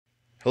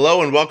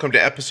Hello and welcome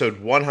to episode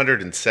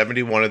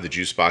 171 of the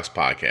Juicebox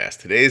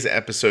Podcast. Today's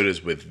episode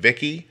is with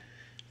Vickie.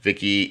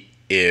 Vickie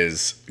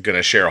is going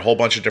to share a whole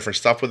bunch of different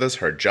stuff with us.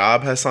 Her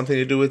job has something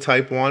to do with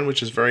type 1,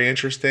 which is very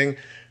interesting.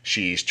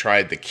 She's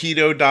tried the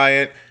keto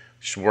diet.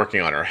 She's working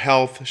on her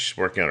health. She's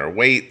working on her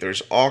weight. There's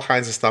all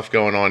kinds of stuff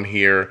going on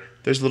here.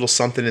 There's a little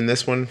something in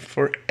this one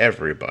for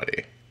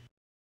everybody.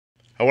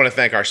 I want to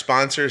thank our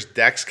sponsors,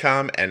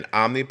 Dexcom and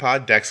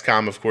Omnipod.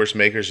 Dexcom, of course,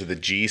 makers of the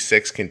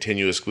G6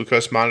 continuous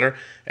glucose monitor,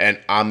 and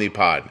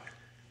Omnipod,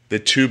 the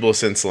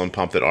tubeless insulin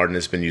pump that Arden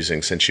has been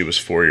using since she was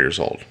 4 years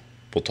old.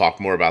 We'll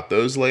talk more about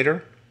those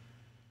later.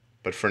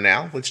 But for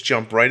now, let's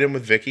jump right in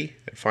with Vickie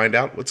and find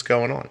out what's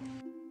going on.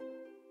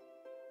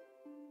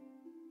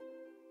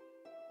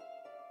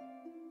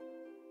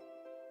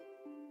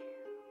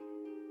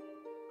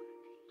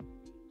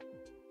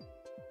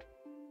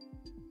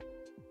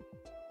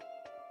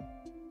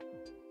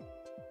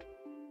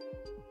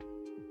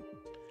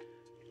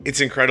 It's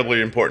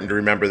incredibly important to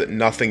remember that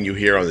nothing you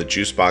hear on the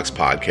Juicebox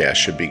podcast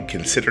should be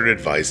considered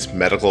advice,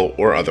 medical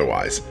or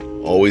otherwise.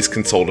 Always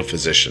consult a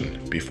physician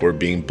before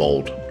being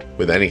bold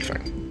with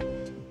anything,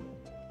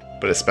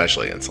 but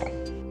especially insulin.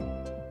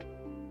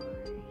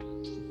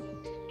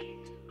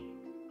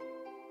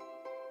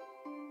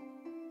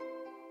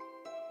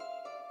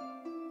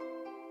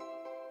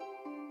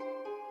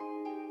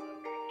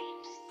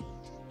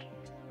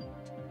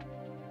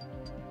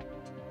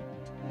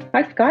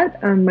 Hi,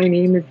 Scott. My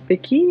name is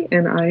Vickie,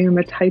 and I am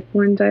a type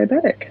 1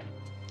 diabetic.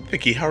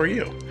 Vickie, how are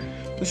you?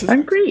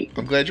 I'm great.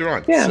 I'm glad you're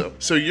on. Yeah.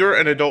 So you're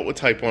an adult with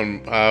type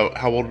 1.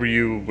 How old were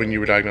you when you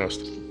were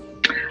diagnosed?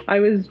 I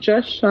was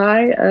just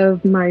shy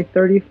of my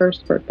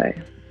 31st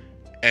birthday.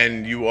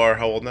 And you are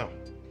how old now?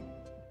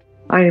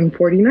 I am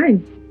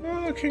 49.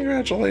 Oh,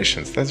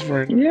 congratulations. That's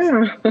very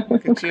nice. Yeah.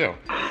 Look at you.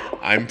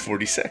 I'm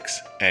 46.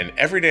 And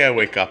every day I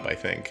wake up, I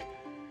think,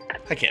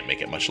 I can't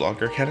make it much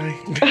longer, can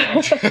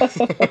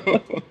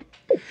I?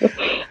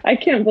 I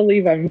can't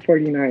believe I'm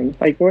 49.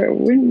 Like,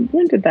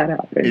 when did that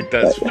happen? It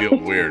does feel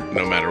weird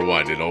no matter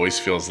what. It always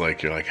feels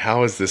like you're like,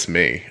 how is this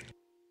me?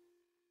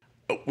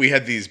 We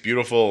had these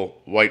beautiful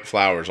white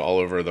flowers all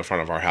over the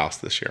front of our house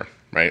this year,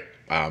 right?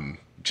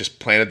 Just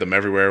planted them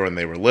everywhere when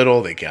they were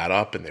little. They got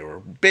up and they were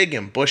big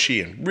and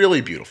bushy and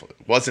really beautiful.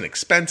 It wasn't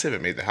expensive.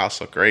 It made the house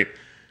look great.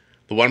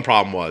 The one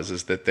problem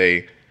is that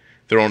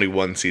they're only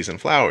one season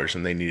flowers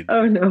and they need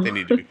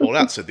to be pulled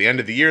out. So at the end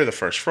of the year, the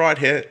first frost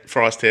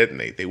hit and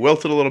they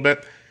wilted a little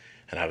bit.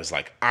 And I was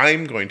like,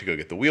 I'm going to go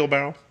get the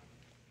wheelbarrow.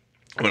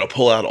 I'm going to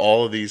pull out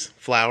all of these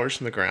flowers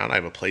from the ground. I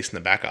have a place in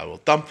the back. I will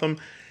dump them.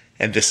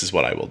 And this is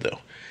what I will do.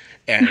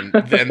 And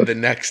then the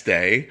next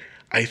day,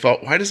 I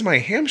thought, why does my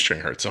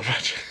hamstring hurt so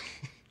much?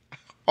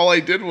 All I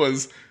did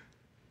was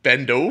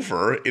bend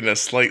over in a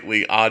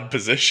slightly odd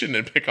position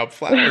and pick up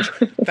flowers.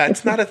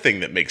 That's not a thing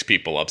that makes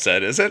people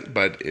upset, is it?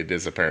 But it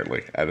is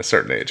apparently at a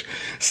certain age.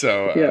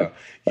 So yeah.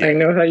 I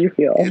know how you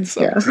feel. It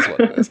sucks, is what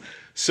it is.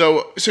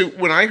 So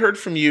when I heard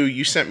from you,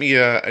 you sent me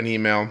an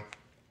email.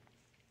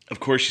 Of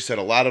course, you said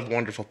a lot of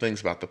wonderful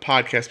things about the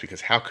podcast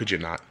because how could you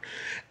not?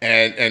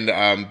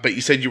 But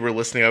you said you were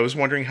listening. I was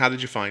wondering, how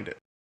did you find it?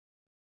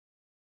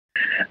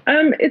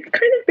 It's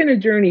kind of been a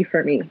journey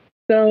for me.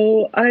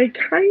 So I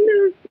kind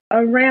of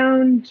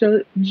around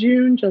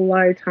June,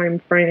 July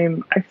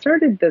timeframe, I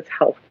started this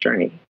health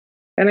journey.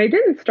 And I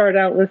didn't start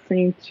out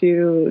listening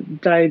to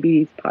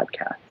diabetes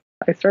podcasts.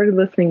 I started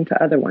listening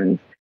to other ones.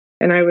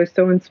 And I was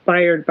so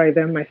inspired by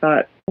them, I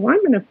thought, well, I'm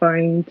going to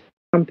find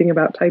something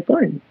about type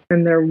 1.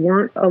 And there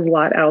weren't a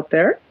lot out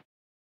there.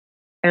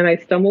 And I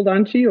stumbled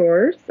onto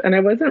yours. And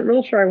I wasn't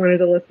real sure I wanted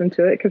to listen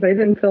to it because I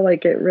didn't feel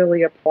like it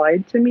really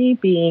applied to me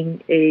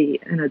being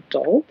an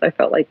adult. I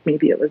felt like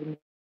maybe it was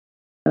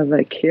of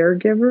a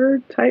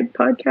caregiver type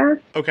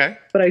podcast. Okay.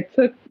 But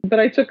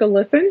I took a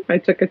listen. I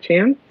took a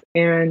chance.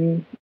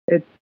 And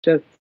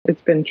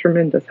it's been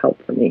tremendous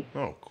help for me.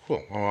 Oh,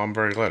 cool. Well, I'm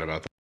very glad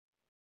about that.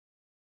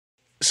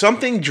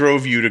 Something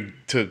drove you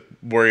to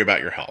worry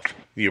about your health.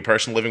 You're a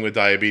person living with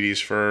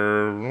diabetes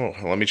for,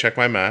 let me check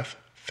my math,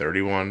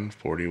 31,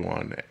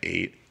 41,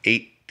 8,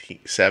 18,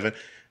 7,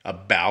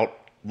 about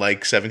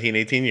like 17,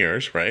 18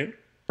 years, right?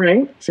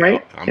 Right, so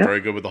right. I'm very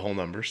good with the whole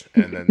numbers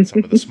and then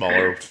some of the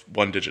smaller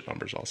one-digit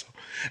numbers also.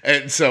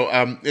 And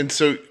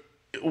so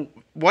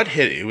what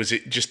hit it? Was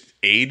it just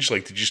age?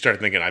 Like, did you start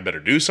thinking I better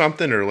do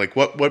something? Or like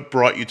what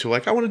brought you to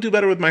like, I want to do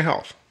better with my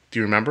health? Do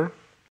you remember?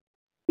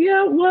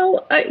 Yeah,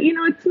 well,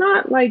 it's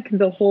not like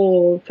the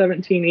whole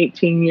 17,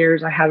 18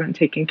 years I haven't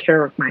taken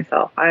care of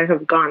myself. I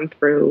have gone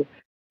through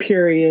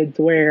periods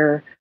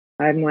where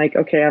I'm like,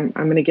 okay, I'm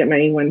going to get my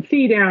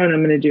A1C down.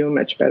 I'm going to do a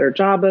much better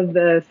job of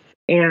this.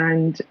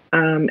 And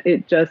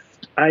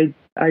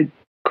I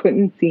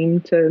couldn't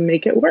seem to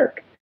make it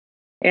work.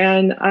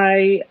 And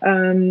I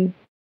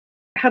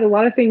had a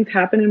lot of things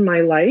happen in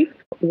my life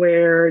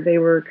where they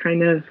were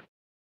kind of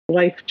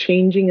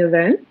life-changing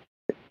events.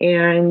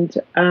 And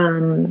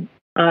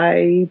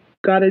I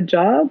got a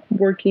job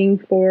working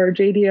for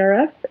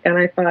JDRF, and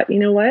I thought, you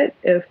know what,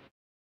 if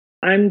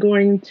I'm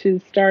going to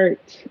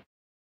start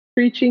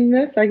preaching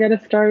this, I got to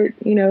start,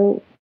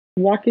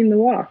 walking the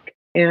walk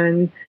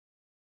and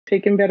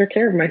taking better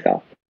care of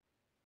myself.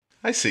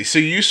 I see.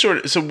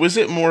 So was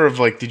it more of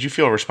like, did you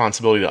feel a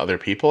responsibility to other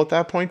people at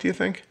that point, do you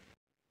think?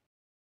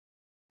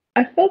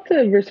 I felt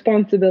a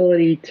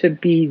responsibility to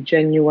be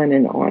genuine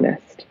and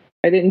honest.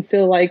 I didn't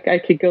feel like I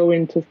could go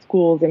into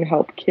schools and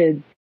help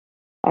kids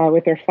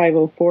with their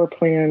 504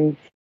 plans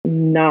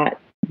not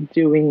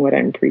doing what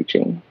I'm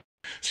preaching.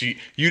 So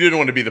you didn't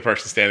want to be the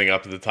person standing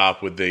up at the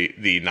top with the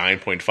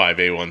 9.5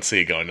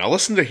 A1C going, now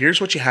listen to, here's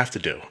what you have to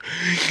do.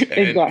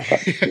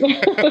 Exactly.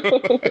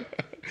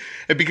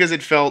 And because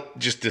it felt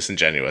just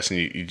disingenuous and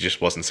you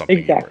just wasn't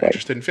something you were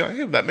interested in feeling.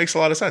 Hey, that makes a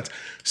lot of sense.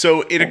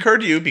 So it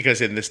occurred to you,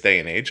 because in this day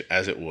and age,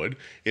 as it would,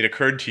 it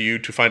occurred to you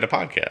to find a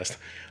podcast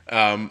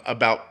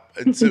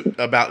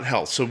about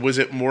health. So was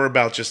it more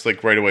about just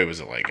like right away, was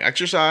it like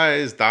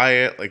exercise,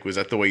 diet? Like, was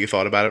that the way you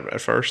thought about it at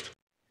first?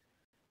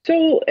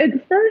 So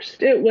at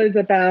first it was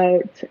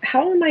about,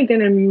 how am I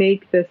going to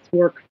make this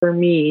work for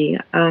me?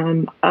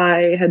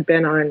 I had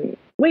been on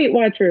Weight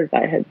Watchers.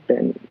 I had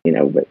been,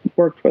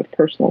 worked with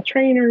personal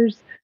trainers.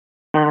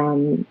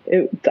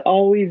 It's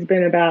always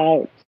been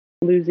about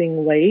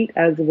losing weight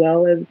as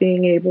well as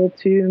being able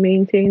to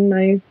maintain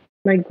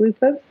my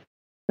glucose,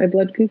 my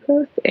blood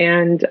glucose.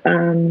 And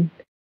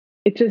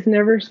it just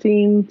never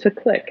seemed to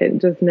click. It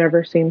just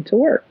never seemed to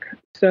work.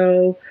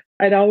 So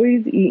I'd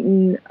always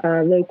eaten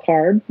low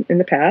carb in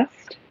the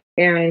past,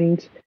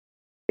 and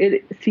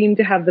it seemed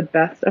to have the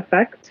best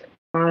effect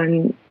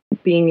on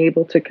being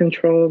able to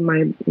control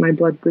my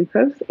blood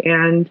glucose.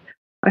 And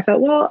I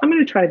thought, well, I'm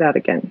going to try that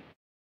again.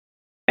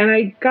 And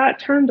I got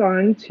turned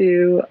on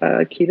to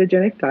a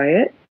ketogenic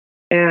diet,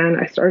 and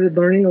I started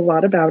learning a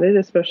lot about it,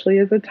 especially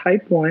as a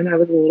type 1. I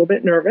was a little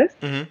bit nervous.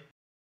 Mm-hmm.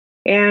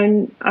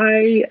 And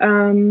I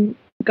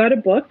got a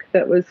book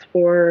that was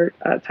for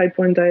type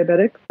 1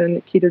 diabetics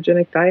and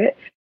ketogenic diet.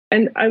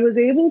 And I was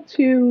able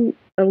to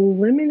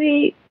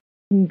eliminate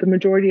the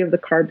majority of the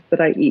carbs that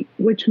I eat,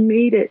 which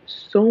made it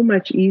so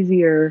much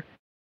easier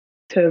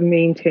to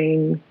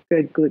maintain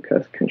good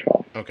glucose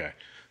control. Okay.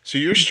 So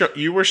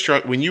you were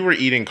when you were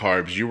eating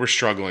carbs, you were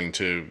struggling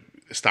to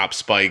stop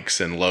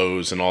spikes and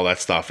lows and all that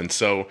stuff. And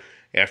so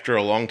after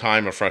a long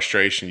time of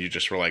frustration, you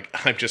just were like,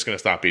 I'm just going to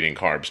stop eating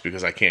carbs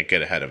because I can't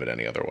get ahead of it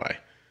any other way.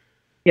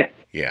 Yeah.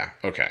 Yeah.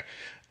 Okay.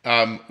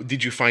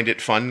 Did you find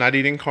it fun not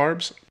eating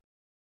carbs?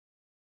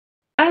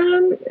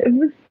 It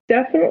was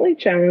definitely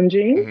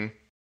challenging,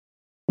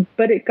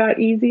 but it got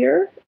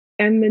easier.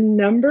 And the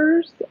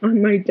numbers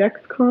on my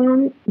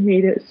Dexcom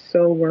made it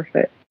so worth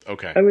it.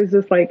 Okay. I was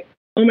just like,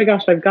 oh my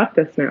gosh, I've got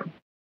this now.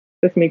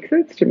 This makes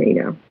sense to me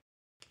now.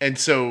 And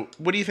so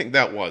what do you think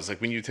that was? Like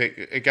when you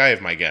take, a guy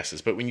of my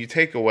guesses, but when you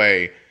take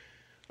away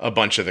a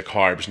bunch of the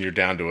carbs and you're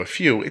down to a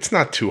few, it's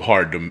not too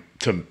hard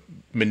to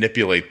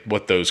manipulate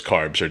what those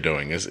carbs are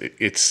doing.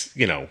 It's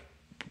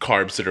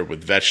carbs that are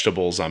with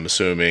vegetables, I'm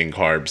assuming,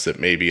 carbs that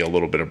maybe a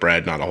little bit of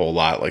bread, not a whole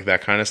lot, like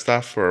that kind of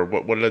stuff? Or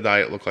what did the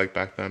diet look like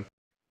back then?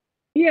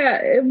 Yeah,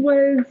 it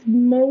was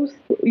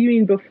you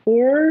mean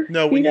before?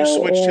 No, when you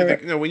switched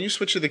when you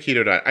switched to the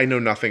keto diet, I know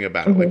nothing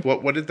about it. Like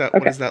what does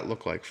that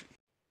look like?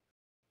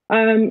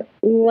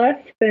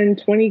 Less than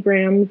 20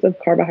 grams of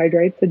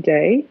carbohydrates a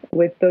day,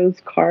 with those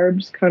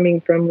carbs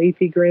coming from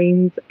leafy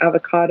greens,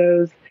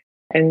 avocados,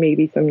 and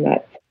maybe some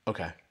nuts.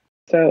 Okay.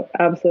 So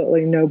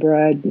absolutely no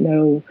bread,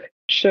 no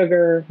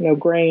sugar, no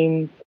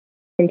grains.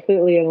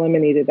 Completely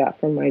eliminated that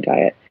from my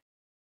diet.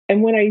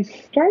 And when I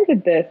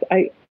started this,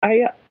 I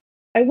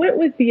went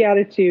with the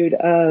attitude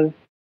of,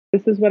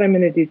 this is what I'm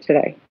going to do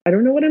today. I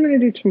don't know what I'm going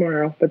to do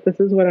tomorrow, but this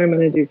is what I'm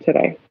going to do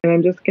today. And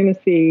I'm just going to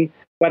see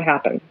what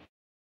happens.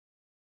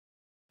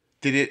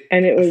 Did it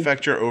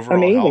affect your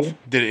overall health?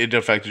 Did it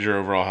affect your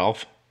overall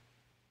health?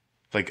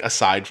 Like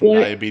aside from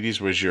diabetes,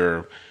 did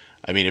your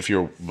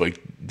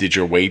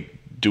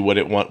weight do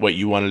what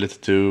you wanted it to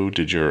do?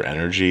 Did your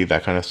energy,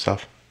 that kind of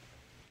stuff?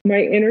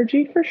 My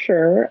energy for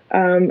sure.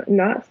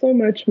 Not so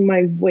much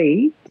my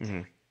weight.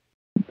 Mm-hmm.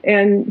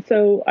 And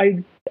so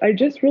I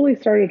just really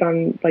started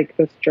on like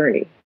this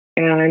journey,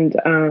 and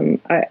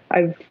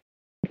I've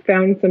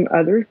found some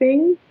other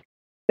things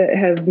that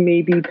have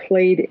maybe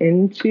played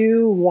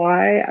into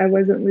why I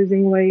wasn't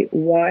losing weight,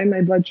 why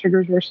my blood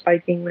sugars were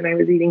spiking when I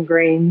was eating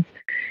grains.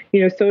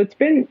 So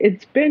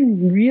it's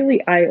been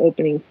really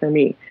eye-opening for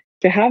me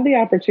to have the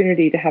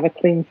opportunity to have a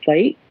clean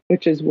slate,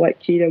 which is what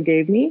keto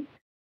gave me.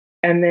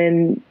 And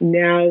then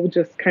now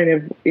just kind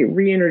of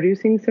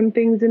reintroducing some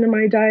things into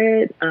my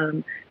diet,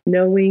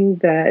 knowing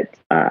that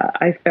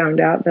I found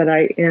out that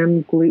I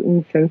am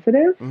gluten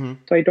sensitive. Mm-hmm.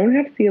 So I don't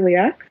have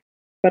celiac,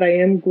 but I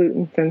am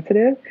gluten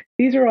sensitive.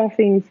 These are all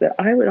things that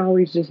I would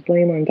always just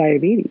blame on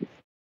diabetes.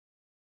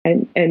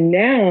 And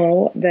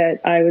now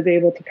that I was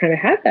able to kind of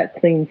have that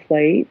clean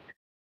slate,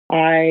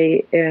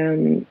 I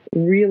am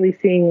really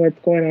seeing what's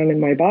going on in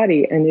my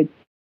body, and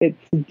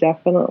it's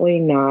definitely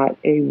not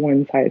a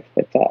one size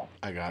fits all.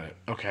 I got it.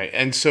 Okay.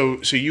 And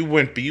so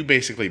you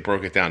basically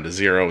broke it down to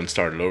 0 and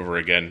started over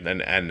again,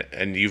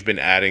 and you've been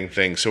adding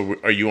things. So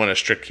are you on a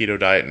strict keto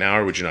diet now,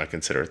 or would you not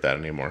consider it that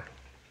anymore?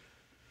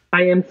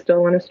 I am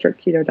still on a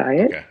strict keto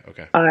diet.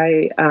 Okay.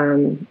 I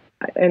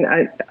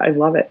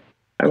love it.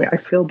 I mean, I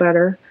feel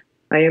better.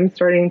 I am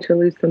starting to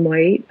lose some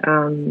weight.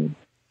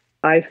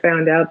 I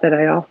found out that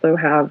I also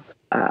have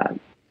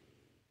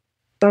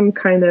some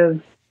kind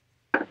of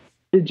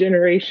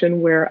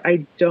degeneration where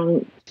I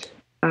don't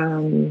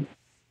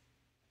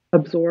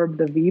absorb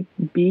the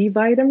B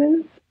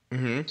vitamins.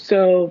 Mm-hmm.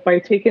 So by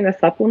taking a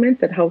supplement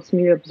that helps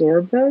me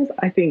absorb those,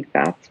 I think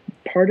that's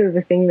part of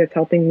the thing that's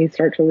helping me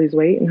start to lose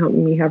weight and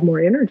helping me have more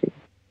energy.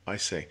 I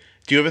see.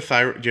 Do you have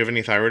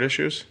any thyroid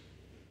issues?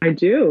 I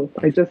do.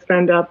 I just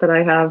found out that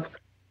I have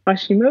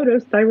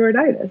Hashimoto's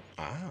thyroiditis.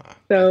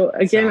 So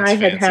again, I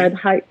had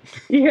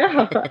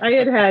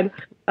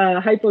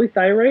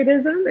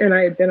hypothyroidism, and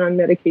I had been on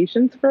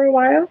medications for a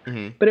while.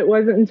 Mm-hmm. But it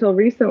wasn't until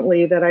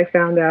recently that I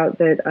found out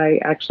that I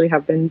actually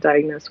have been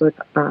diagnosed with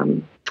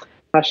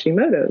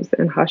Hashimoto's,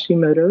 and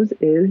Hashimoto's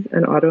is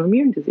an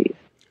autoimmune disease,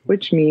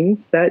 which means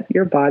that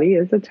your body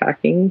is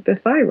attacking the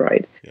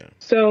thyroid. Yeah.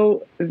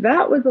 So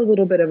that was a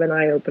little bit of an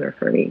eye-opener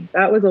for me.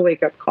 That was a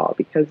wake-up call,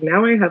 because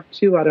now I have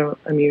 2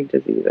 autoimmune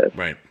diseases.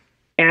 Right.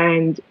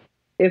 And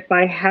if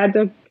I had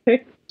to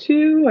pick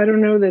 2, I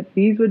don't know that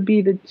these would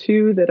be the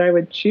 2 that I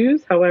would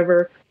choose.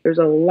 However, there's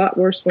a lot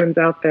worse ones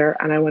out there,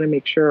 and I want to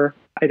make sure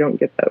I don't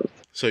get those.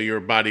 So your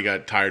body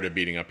got tired of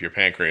beating up your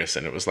pancreas,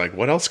 and it was like,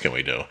 what else can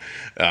we do?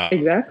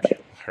 Exactly.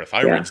 Her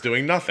thyroid's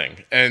doing nothing.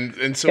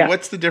 And so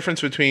what's the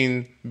difference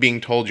between being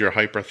told you're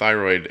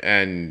hyperthyroid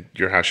and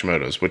your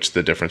Hashimoto's? What's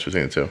the difference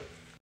between the 2?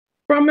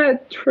 From a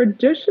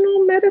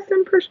traditional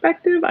medicine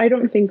perspective, I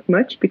don't think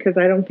much, because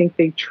I don't think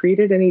they treat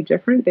it any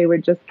different. They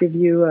would just give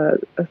you a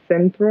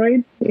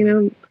Synthroid,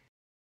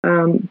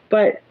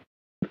 but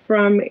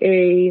from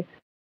a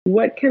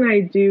what can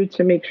I do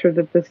to make sure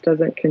that this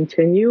doesn't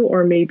continue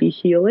or maybe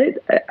heal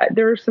it,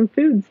 there are some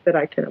foods that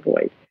I can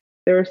avoid.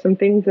 There are some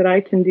things that I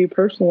can do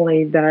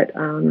personally that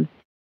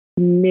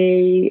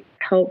may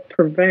help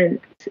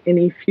prevent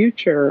any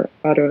future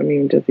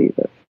autoimmune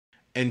diseases.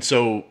 And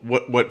so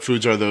what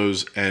foods are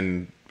those,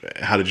 and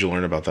how did you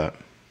learn about that?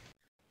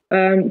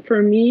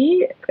 For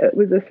me, it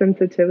was a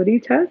sensitivity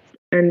test,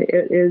 and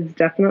it is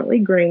definitely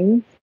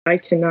grains. I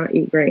cannot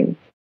eat grains.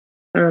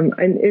 And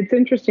it's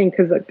interesting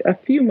because a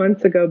few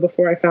months ago,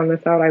 before I found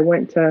this out, I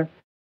went to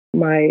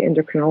my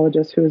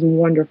endocrinologist, who is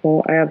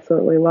wonderful. I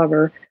absolutely love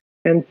her,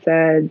 and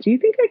said, do you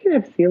think I can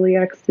have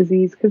celiac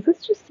disease? Because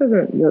this just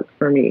doesn't work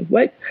for me.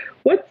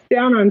 What's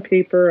down on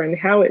paper and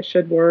how it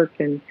should work,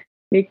 and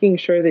making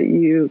sure that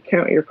you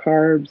count your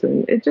carbs,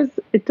 and it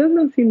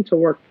doesn't seem to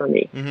work for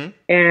me. Mm-hmm.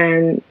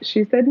 And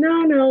she said,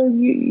 no,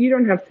 you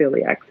don't have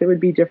celiac. It would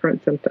be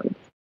different symptoms.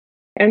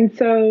 And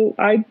so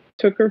I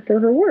took her for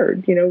her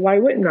word. Why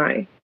wouldn't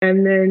I?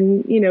 And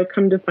then,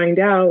 come to find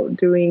out,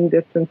 doing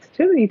this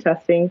sensitivity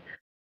testing,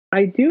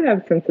 I do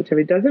have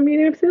sensitivity. Doesn't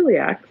mean I have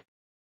celiac,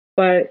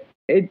 but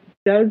it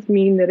does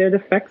mean that it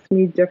affects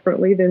me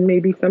differently than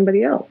maybe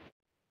somebody else.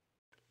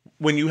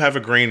 When you have a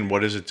grain,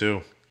 what does it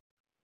do?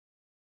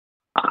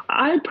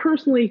 I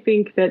personally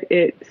think that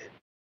it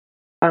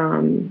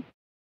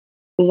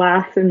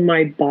lasts in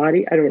my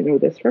body. I don't know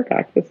this for a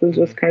fact. This is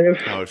just kind of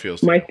how it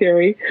feels. My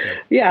theory.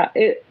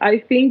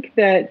 I think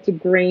that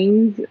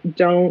grains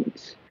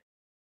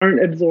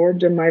aren't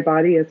absorbed in my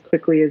body as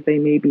quickly as they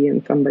may be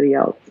in somebody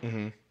else.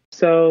 Mm-hmm.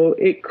 So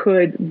it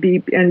could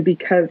be, and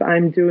because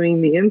I'm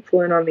doing the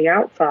insulin on the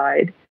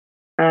outside,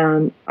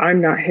 I'm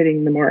not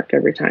hitting the mark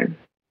every time.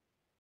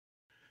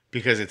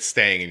 Because it's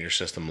staying in your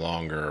system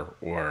longer,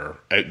 or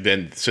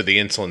so the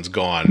insulin's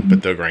gone,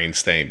 but the grain's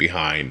staying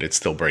behind. It's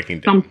still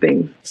breaking down.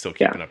 Something. Still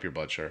keeping up your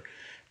blood sugar.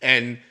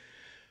 And,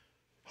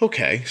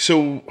 okay,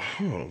 so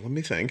let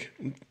me think.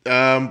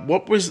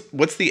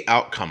 What's the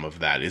outcome of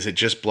that? Is it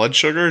just blood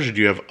sugars, or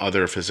do you have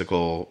other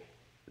physical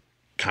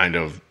kind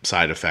of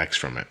side effects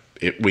from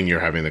it when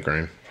you're having the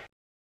grain?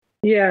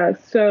 Yeah,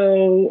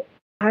 so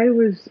I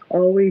was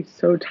always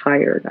so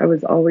tired. I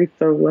was always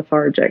so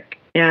lethargic.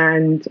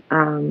 And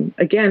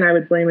again, I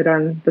would blame it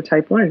on the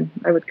type 1.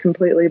 I would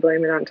completely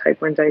blame it on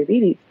type 1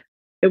 diabetes.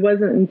 It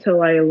wasn't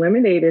until I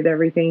eliminated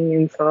everything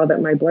and saw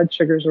that my blood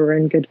sugars were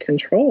in good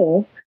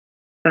control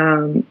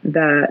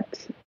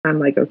that I'm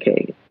like,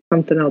 okay,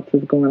 something else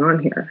is going on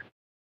here.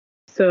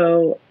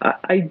 So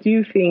I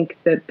do think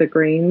that the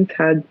grains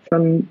had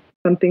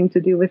something to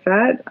do with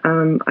that.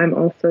 I'm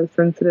also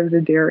sensitive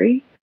to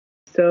dairy.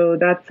 So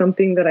that's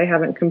something that I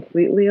haven't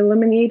completely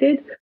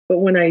eliminated. But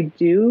when I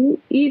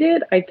do eat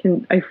it,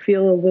 I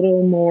feel a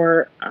little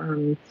more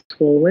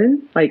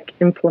swollen, like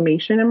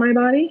inflammation in my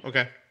body.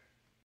 Okay.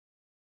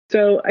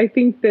 So I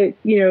think that,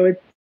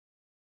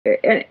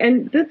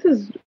 and this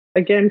is,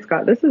 again,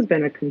 Scott, this has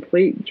been a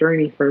complete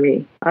journey for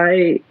me.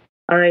 I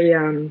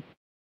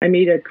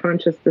made a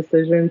conscious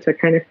decision to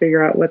kind of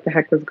figure out what the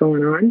heck was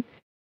going on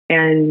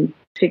and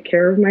take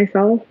care of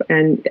myself,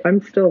 and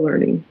I'm still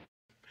learning.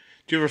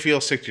 Do you ever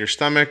feel sick to your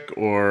stomach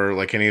or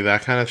like any of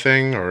that kind of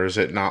thing, or is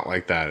it not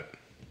like that?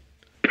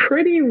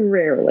 Pretty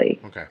rarely.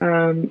 Okay.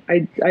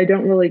 I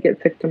don't really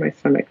get sick to my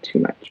stomach too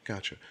much.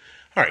 Gotcha.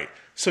 All right.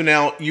 So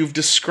now you've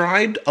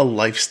described a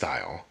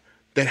lifestyle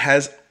that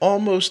has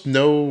almost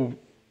no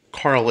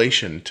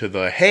correlation to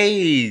the,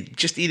 hey,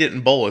 just eat it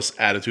in bolus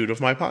attitude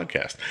of my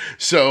podcast.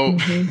 So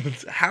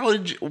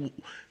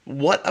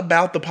what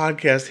about the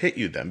podcast hit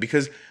you then?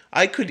 Because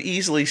I could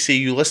easily see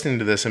you listening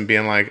to this and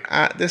being like,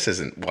 this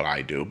isn't what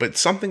I do, but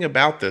something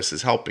about this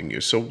is helping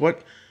you. So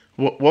what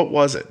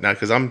was it? Now,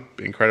 because I'm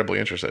incredibly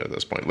interested at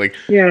this point. Like,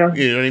 Yeah.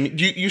 you know what I mean?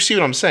 You see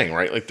what I'm saying,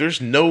 right? Like,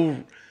 there's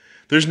no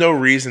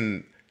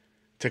reason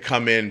to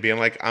come in being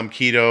like, I'm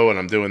keto and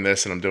I'm doing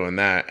this and I'm doing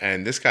that.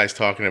 And this guy's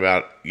talking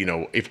about,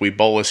 if we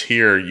bolus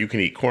here, you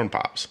can eat corn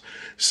pops.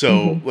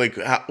 So like,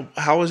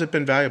 how has it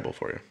been valuable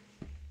for you?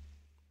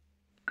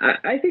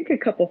 I think a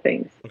couple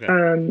things.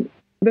 Okay.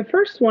 The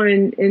first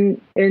one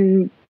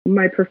in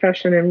my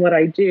profession and what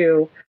I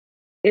do,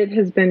 it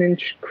has been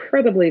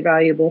incredibly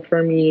valuable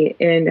for me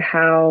in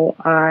how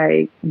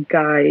I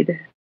guide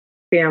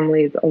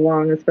families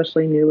along,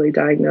 especially newly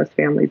diagnosed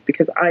families,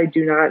 because I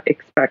do not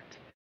expect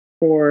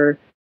for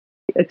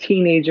a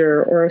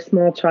teenager or a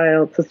small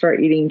child to start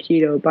eating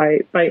keto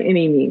by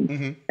any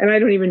means. And I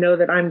don't even know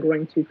that I'm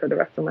going to for the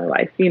rest of my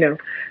life,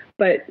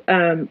 But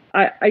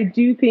I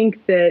do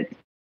think that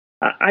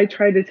I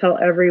try to tell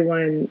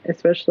everyone,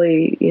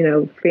 especially,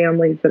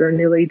 families that are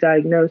newly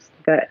diagnosed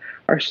that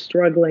are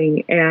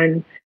struggling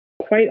and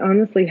quite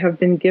honestly have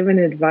been given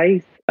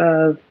advice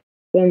of,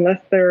 well,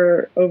 unless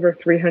they're over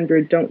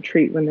 300, don't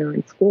treat when they're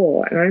in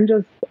school. And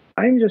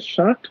I'm just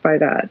shocked by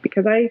that,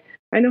 because I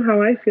know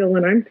how I feel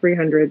when I'm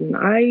 300, and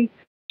I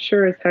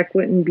sure as heck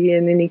wouldn't be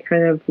in any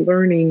kind of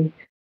learning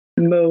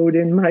mode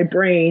in my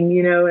brain,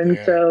 and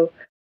so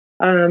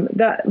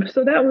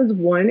that was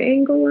one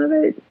angle of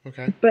it.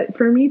 Okay. But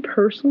for me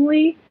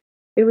personally,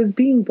 it was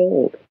being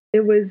bold.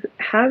 It was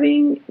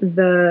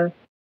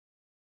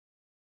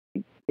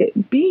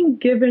being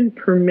given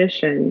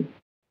permission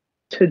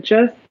to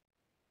just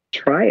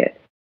try it.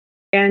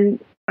 And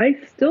I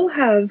still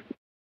have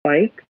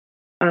spikes.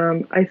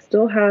 I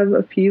still have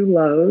a few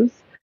lows.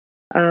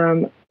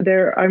 I'm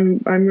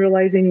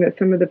realizing that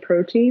some of the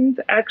proteins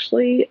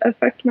actually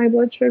affect my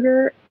blood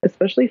sugar,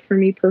 especially for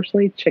me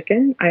personally,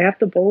 chicken. I have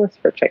to bolus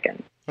for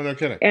chicken. Oh, no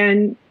kidding.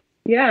 And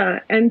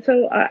and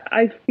so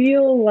I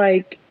feel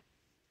like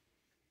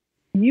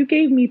you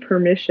gave me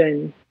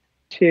permission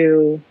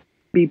to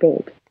be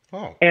bold.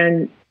 Oh.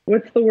 And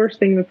what's the worst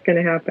thing that's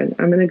going to happen?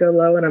 I'm going to go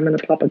low and I'm going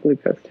to pop a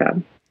glucose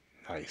tab.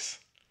 Nice.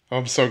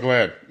 I'm so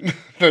glad.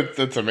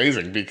 That's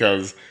amazing,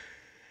 because,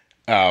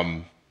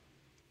 well,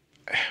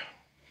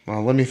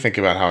 let me think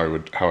about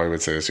how I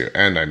would say this here.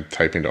 And I'm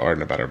typing to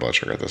Arden about our blood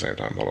sugar at the same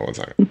time. Hold on one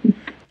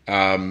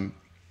second.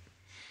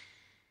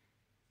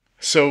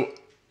 So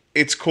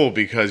it's cool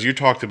because you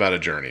talked about a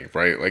journey,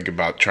 right? Like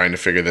about trying to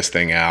figure this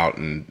thing out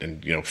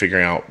and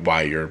figuring out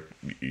why your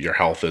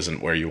health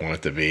isn't where you want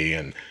it to be,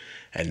 and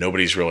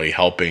nobody's really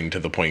helping to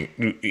the point,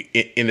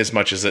 in as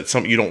much as that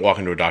you don't walk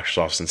into a doctor's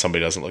office and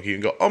somebody doesn't look at you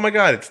and go, oh my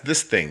God, it's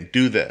this thing,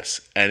 do this.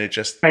 And it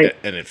just, right.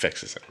 And it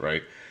fixes it.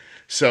 Right.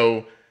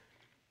 So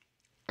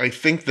I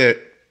think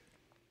that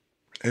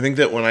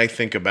when I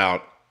think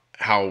about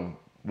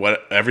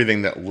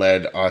everything that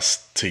led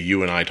us to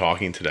you and I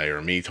talking today, or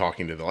me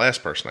talking to the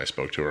last person I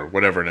spoke to, or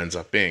whatever it ends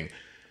up being,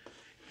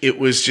 it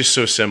was just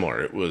so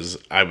similar.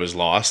 I was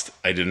lost.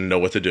 I didn't know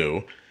what to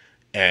do.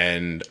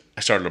 And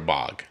I started a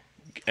blog.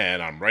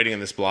 And I'm writing in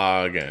this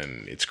blog,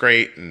 and it's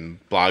great. And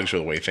blogs were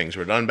the way things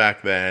were done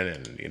back then.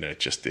 And,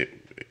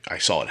 I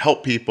saw it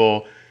help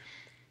people.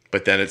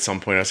 But then at some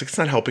point I was like, it's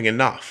not helping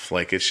enough.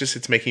 Like,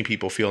 it's making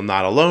people feel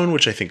not alone,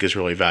 which I think is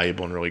really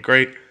valuable and really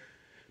great.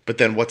 But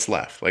then what's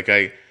left? Like,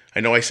 I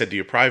know I said to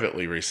you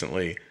privately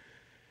recently,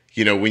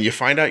 when you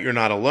find out you're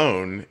not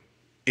alone,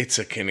 it's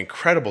an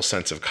incredible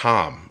sense of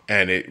calm.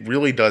 And it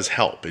really does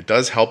help. It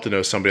does help to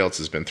know somebody else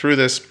has been through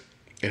this.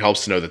 It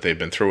helps to know that they've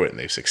been through it and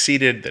they've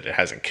succeeded, that it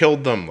hasn't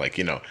killed them,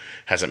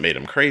 hasn't made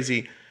them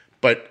crazy.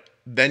 But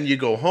then you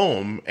go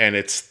home and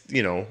it's,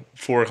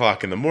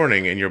 4:00 in the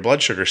morning and your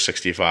blood sugar's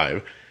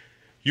 65.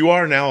 You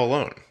are now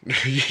alone.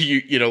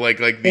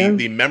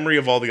 The memory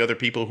of all the other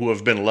people who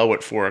have been low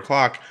at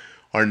 4:00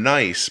 are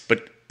nice,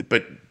 but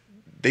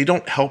they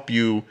don't help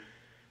you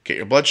get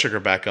your blood sugar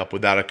back up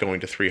without it going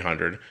to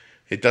 300.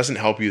 It doesn't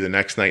help you the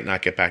next night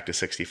not get back to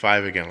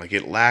 65 again. Like,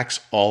 it lacks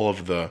all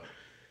of the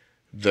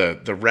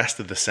rest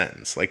of the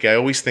sentence. Like, I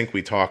always think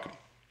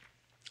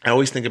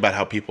about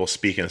how people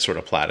speak in sort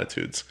of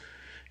platitudes.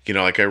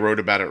 Like I wrote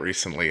about it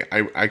recently.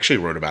 I actually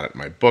wrote about it in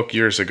my book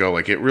years ago.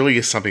 Like, it really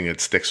is something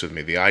that sticks with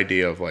me. The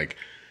idea of, like,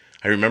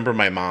 I remember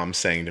my mom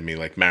saying to me,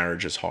 like,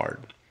 marriage is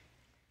hard.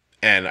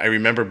 And I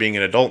remember being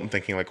an adult and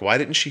thinking, like, why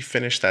didn't she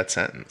finish that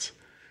sentence?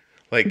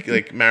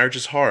 Like marriage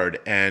is hard,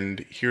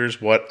 and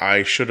here's what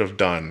I should have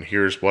done.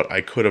 Here's what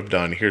I could have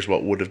done. Here's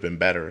what would have been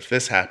better if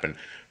this happened.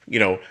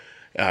 Wait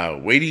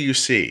till you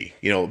see.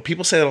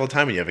 People say that all the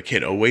time when you have a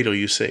kid. Oh, wait till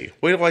you see.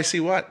 Wait till I see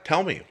what?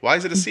 Tell me. Why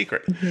is it a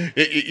secret?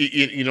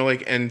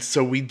 And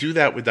so we do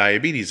that with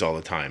diabetes all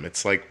the time.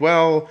 It's like,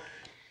 well,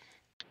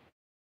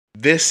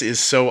 this is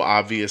so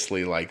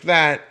obviously like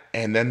that,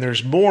 and then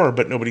there's more,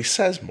 but nobody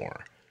says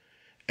more.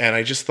 And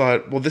I just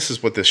thought, well, this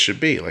is what this should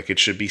be. Like, it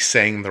should be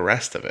saying the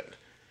rest of it.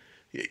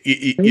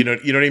 You know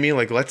what I mean?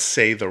 Like, let's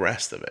say the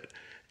rest of it.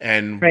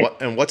 And Right.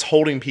 what's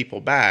holding people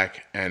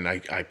back? And I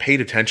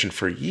paid attention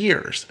for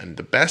years, and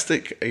the best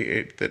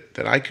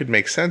that I could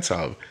make sense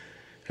of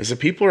is that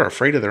people are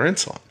afraid of their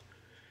insulin.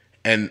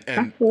 And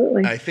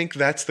Absolutely. I think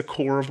that's the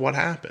core of what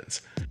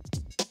happens.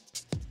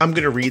 I'm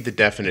going to read the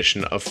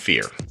definition of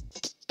fear.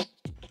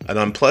 An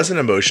unpleasant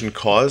emotion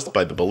caused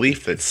by the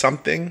belief that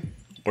something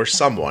or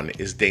someone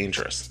is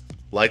dangerous,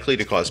 likely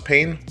to cause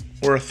pain,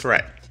 or a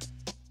threat.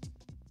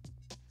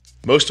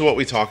 Most of what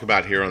we talk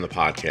about here on the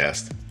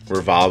podcast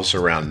revolves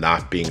around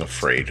not being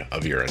afraid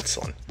of your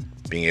insulin,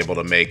 being able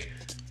to make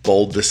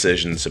bold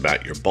decisions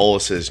about your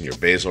boluses and your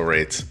basal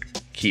rates,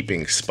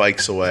 keeping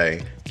spikes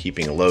away,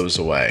 keeping lows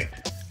away.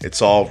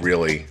 It's all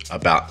really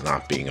about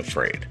not being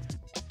afraid.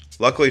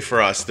 Luckily for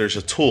us, there's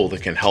a tool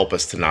that can help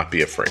us to not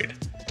be afraid.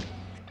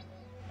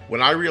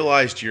 When I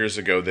realized years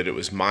ago that it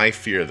was my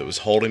fear that was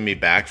holding me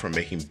back from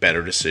making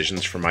better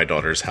decisions for my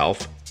daughter's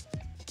health,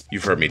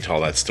 you've heard me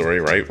tell that story,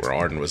 right? Where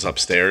Arden was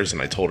upstairs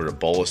and I told her to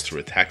bolus through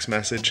a text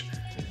message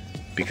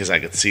because I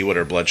could see what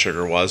her blood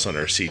sugar was on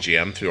her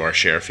CGM through our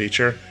share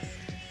feature.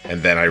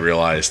 And then I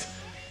realized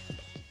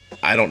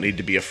I don't need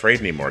to be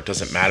afraid anymore. It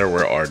doesn't matter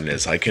where Arden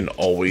is. I can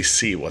always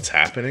see what's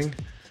happening.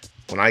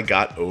 When I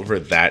got over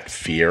that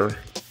fear,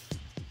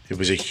 it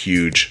was a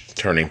huge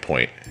turning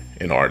point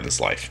in Arden's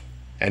life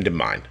and in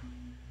mine.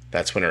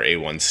 That's when her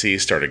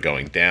A1C started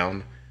going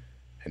down,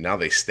 and now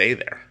they stay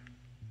there.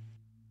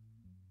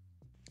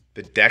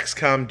 The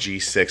Dexcom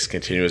G6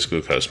 continuous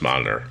glucose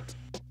monitor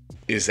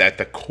is at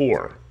the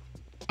core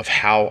of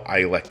how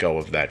I let go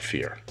of that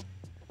fear.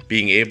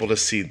 Being able to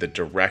see the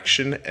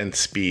direction and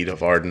speed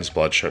of Arden's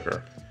blood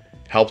sugar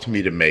helped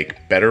me to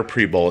make better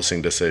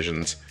pre-bolusing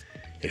decisions.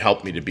 It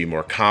helped me to be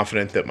more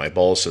confident that my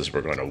boluses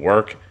were going to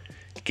work.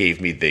 It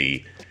gave me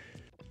the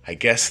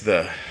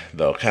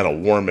kind of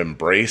warm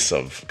embrace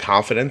of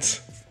confidence,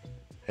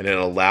 and it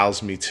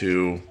allows me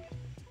to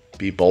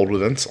be bold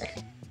with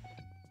insulin.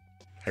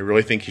 I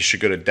really think you should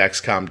go to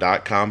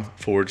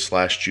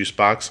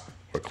dexcom.com/juicebox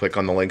or click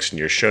on the links in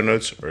your show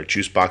notes or at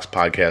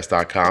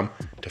juiceboxpodcast.com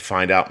to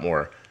find out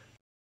more.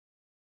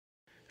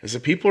 Is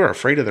that people are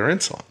afraid of their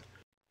insulin.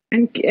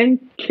 And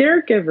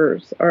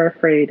caregivers are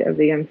afraid of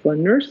the insulin.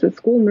 Nurses,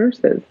 school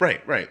nurses.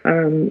 Right.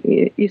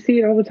 You see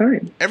it all the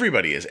time.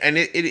 Everybody is. And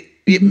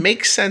it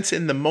makes sense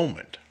in the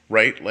moment,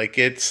 right? Like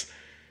I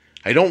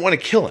don't want to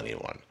kill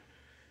anyone.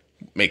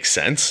 Makes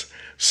sense.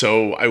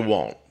 So I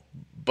won't.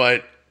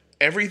 But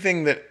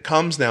everything that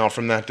comes now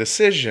from that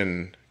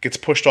decision gets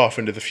pushed off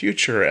into the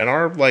future. And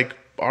our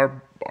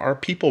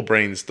people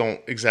brains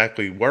don't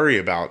exactly worry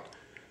about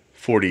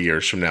 40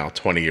 years from now,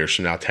 20 years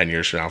from now, 10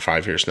 years from now,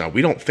 5 years from now.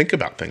 We don't think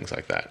about things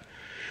like that.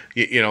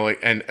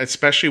 And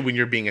especially when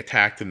you're being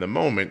attacked in the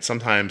moment,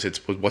 sometimes it's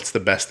what's the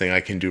best thing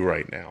I can do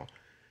right now.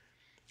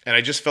 And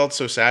I just felt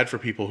so sad for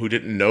people who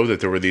didn't know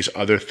that there were these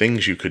other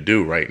things you could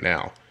do right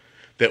now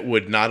that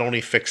would not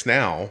only fix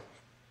now,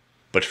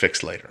 but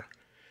fix later.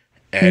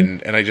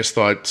 And I just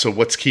thought, so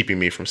what's keeping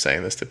me from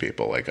saying this to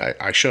people? Like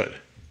I should,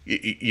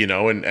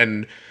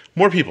 and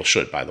more people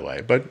should, by the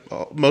way, but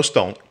most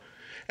don't.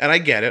 And I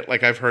get it.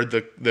 Like I've heard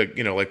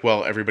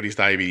well, everybody's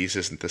diabetes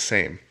isn't the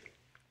same.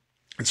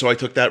 And so I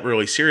took that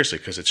really seriously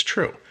because it's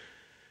true.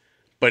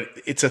 But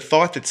it's a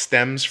thought that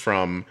stems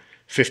from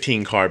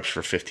 15 carbs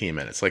for 15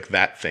 minutes, like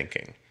that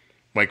thinking.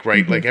 Like,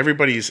 right, like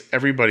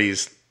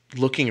everybody's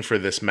looking for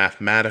this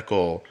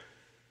mathematical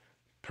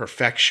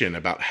perfection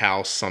about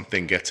how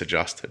something gets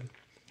adjusted.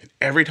 And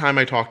every time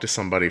I talk to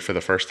somebody for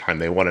the first time,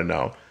 they want to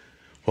know,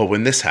 well,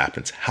 when this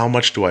happens, how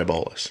much do I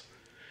bolus?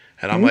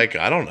 And I'm like,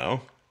 I don't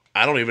know.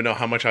 I don't even know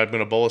how much I'm going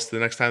to bolus the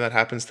next time that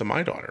happens to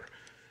my daughter.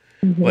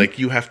 Like,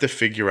 you have to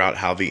figure out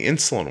how the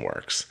insulin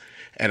works.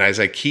 And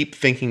as I keep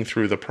thinking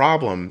through the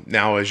problem,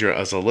 now as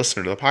a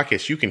listener to the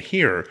podcast, you can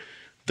hear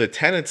the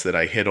tenets that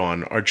I hit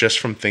on are just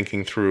from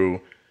thinking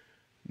through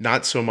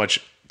not so much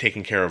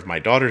taking care of my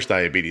daughter's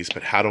diabetes,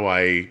 but how do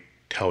I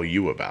tell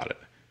you about it?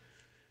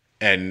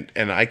 And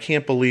I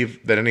can't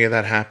believe that any of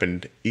that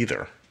happened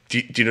either.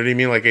 Do you know what I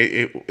mean? Like,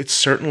 it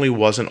certainly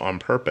wasn't on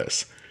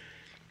purpose.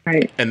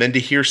 Right. And then to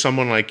hear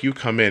someone like you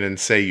come in and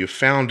say, you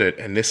found it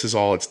and this is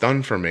all it's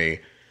done for me.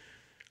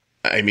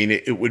 I mean,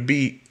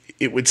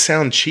 it would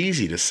sound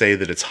cheesy to say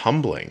that it's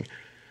humbling,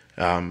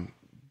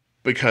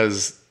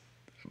 because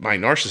my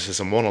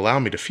narcissism won't allow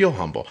me to feel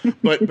humble.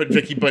 But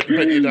Vickie, but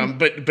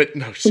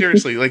no,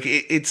 seriously, like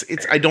it's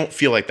I don't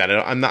feel like that.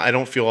 I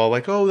don't feel all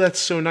like, oh, that's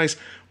so nice.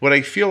 What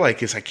I feel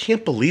like is I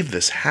can't believe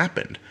this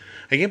happened.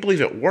 I can't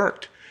believe it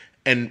worked,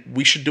 and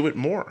we should do it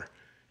more.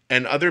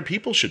 And other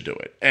people should do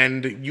it.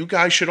 And you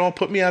guys should all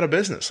put me out of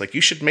business. Like,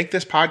 you should make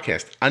this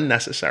podcast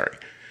unnecessary.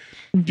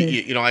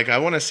 Like, I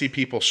want to see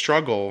people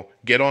struggle,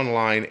 get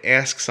online,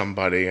 ask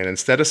somebody, and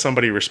instead of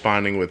somebody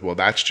responding with, well,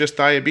 that's just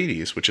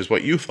diabetes, which is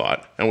what you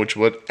thought, and which is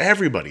what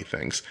everybody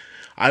thinks,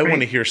 I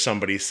want to hear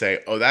somebody say,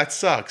 oh, that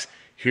sucks.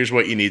 Here's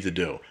what you need to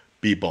do.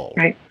 Be bold.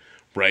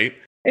 Right?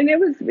 And it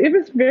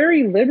was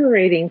very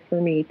liberating for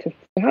me to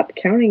stop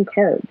counting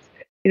carbs.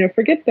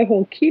 Forget the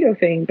whole keto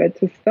thing, but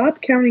to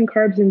stop counting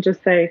carbs and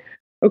just say,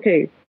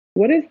 okay,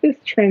 what does this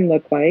trend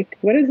look like?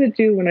 What does it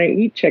do when I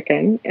eat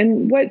chicken?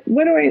 And what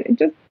do I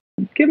just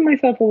give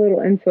myself a little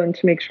insulin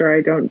to make sure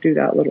I don't do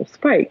that little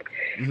spike?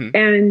 Mm-hmm.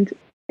 And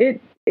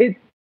it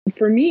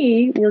for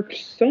me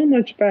works so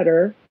much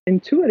better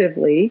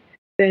intuitively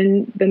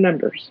than the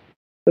numbers.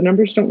 The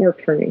numbers don't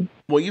work for me.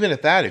 Well, even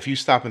at that, if you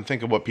stop and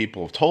think of what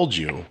people have told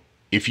you,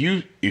 if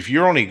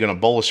you're only going to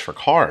bolus for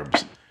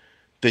carbs,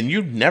 then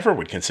you never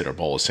would consider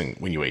bolusing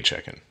when you ate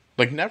chicken.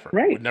 Like never.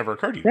 Right. It would never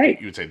occur to you. Right.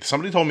 You would say,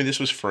 somebody told me this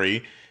was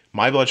free.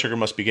 My blood sugar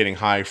must be getting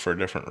high for a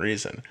different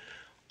reason.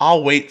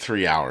 I'll wait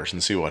 3 hours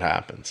and see what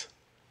happens.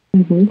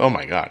 Mm-hmm. Oh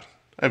my God.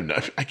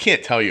 I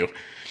can't tell you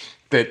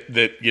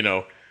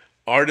that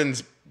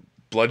Arden's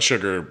blood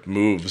sugar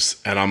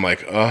moves and I'm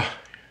like,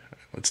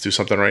 let's do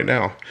something right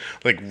now.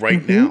 Like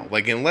right now.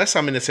 Like unless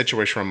I'm in a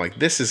situation where I'm like,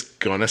 this is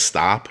going to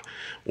stop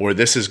or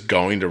this is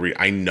going to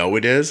I know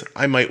it is.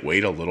 I might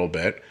wait a little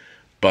bit,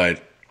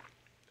 but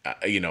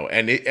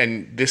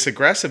and this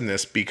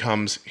aggressiveness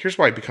becomes, here's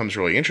why it becomes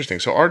really interesting.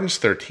 So Arden's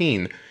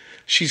 13,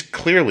 she's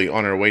clearly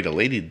on her way to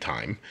lady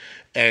time.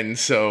 And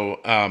so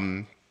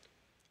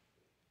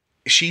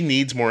she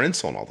needs more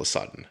insulin all of a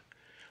sudden.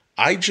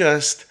 I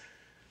just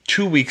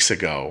 2 weeks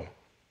ago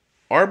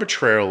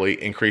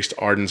arbitrarily increased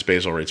Arden's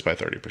basal rates by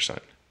 30%.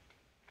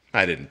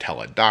 I didn't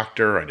tell a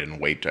doctor. I didn't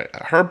wait.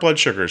 Her blood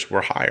sugars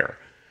were higher.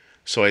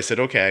 So I said,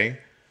 okay,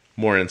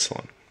 more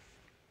insulin.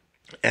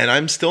 And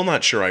I'm still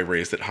not sure I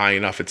raised it high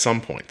enough at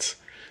some points.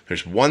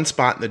 There's one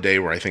spot in the day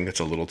where I think it's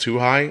a little too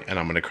high and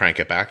I'm going to crank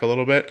it back a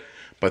little bit.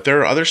 But there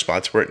are other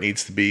spots where it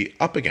needs to be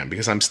up again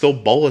because I'm still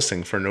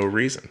bolusing for no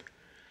reason.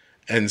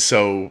 And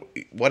so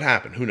what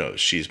happened? Who knows?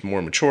 She's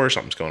more mature.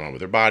 Something's going on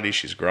with her body.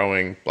 She's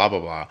growing, blah, blah,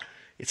 blah.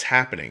 It's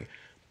happening.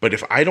 But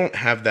if I don't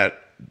have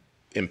that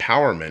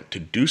empowerment to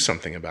do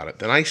something about it,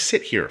 then I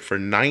sit here for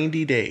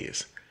 90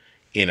 days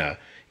in a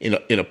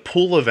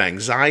pool of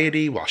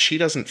anxiety while she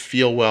doesn't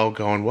feel well,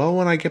 going, well,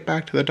 when I get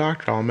back to the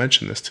doctor, I'll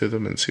mention this to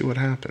them and see what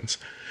happens.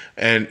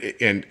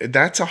 And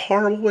that's a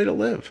horrible way to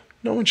live.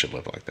 No one should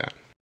live like that.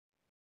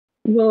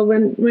 Well,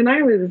 when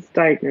I was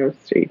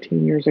diagnosed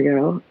 18 years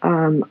ago,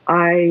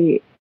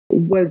 I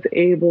was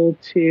able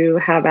to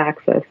have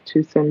access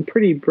to some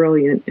pretty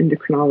brilliant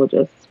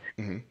endocrinologists.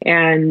 Mm-hmm.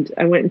 And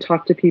I went and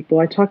talked to people.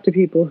 I talked to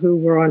people who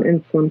were on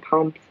insulin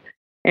pumps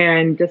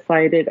and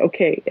decided,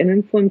 okay, an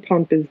insulin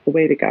pump is the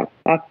way to go.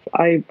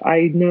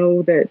 I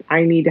know that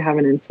I need to have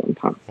an insulin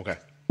pump. Okay.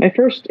 My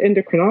first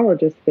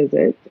endocrinologist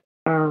visit,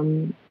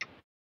 and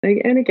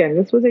again,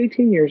 this was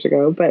 18 years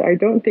ago, but I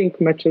don't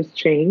think much has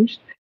changed.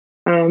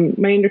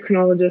 My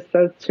endocrinologist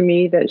says to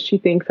me that she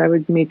thinks I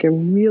would make a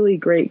really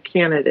great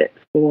candidate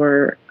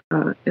for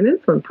an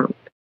insulin pump,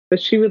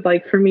 but she would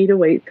like for me to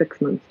wait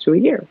 6 months to a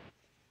year.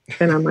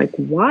 And I'm like,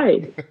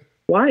 why?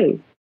 Why?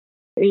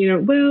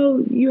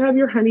 Well, you have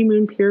your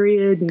honeymoon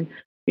period. And,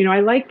 I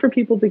like for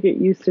people to get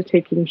used to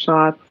taking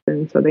shots.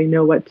 And so they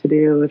know what to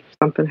do if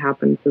something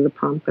happens to the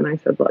pump. And I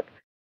said, look,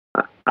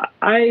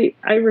 I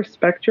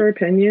respect your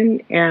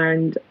opinion.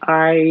 And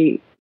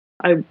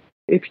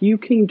if you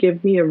can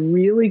give me a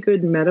really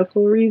good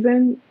medical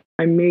reason,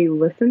 I may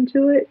listen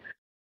to it.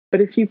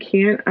 But if you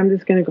can't, I'm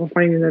just going to go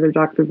find another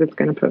doctor that's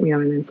going to put me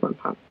on an insulin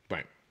pump.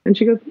 Right. And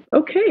she goes,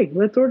 okay,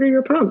 let's order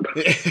your pump.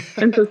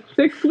 And so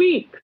 6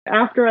 weeks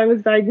after I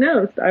was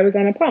diagnosed, I was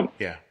on a pump.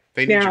 Yeah.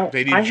 They need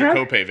your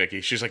copay,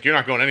 Vickie. She's like, you're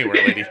not going anywhere,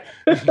 lady.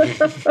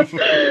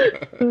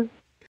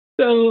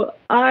 So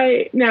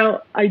I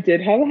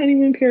did have a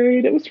honeymoon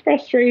period. It was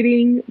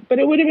frustrating, but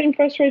it would have been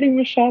frustrating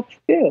with shots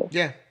too.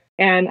 Yeah.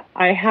 And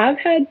I have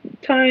had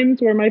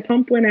times where my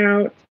pump went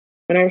out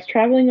when I was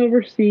traveling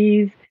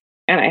overseas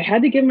and I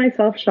had to give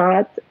myself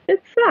shots.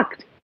 It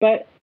sucked,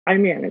 but I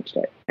managed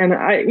it. And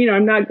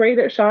I'm not great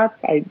at shots.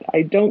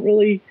 I don't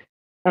really,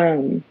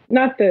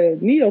 not the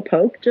needle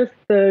poke, just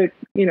the,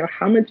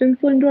 how much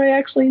insulin do I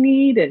actually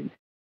need? And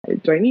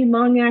do I need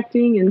long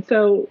acting? And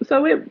so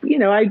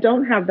it, I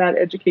don't have that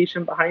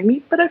education behind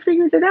me, but I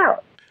figured it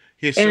out.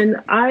 Yeah,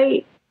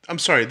 so I'm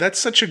sorry. That's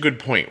such a good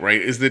point,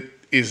 right? Is that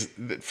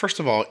first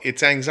of all,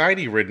 it's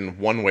anxiety ridden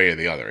one way or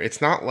the other.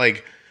 It's not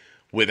like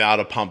without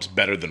a pump's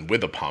better than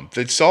with a pump.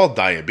 It's all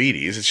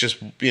diabetes. It's just,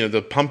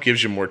 the pump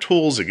gives you more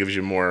tools. It gives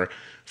you more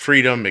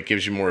freedom. It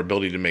gives you more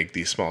ability to make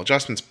these small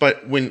adjustments.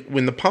 But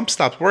when the pump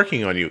stopped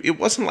working on you, it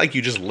wasn't like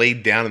you just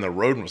laid down in the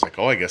road and was like,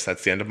 oh, I guess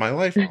that's the end of my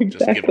life. I'll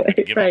just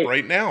give up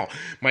right now.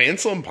 My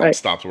insulin pump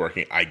stopped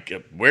working.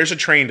 Where's a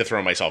train to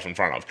throw myself in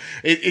front of?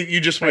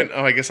 You just went,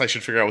 oh, I guess I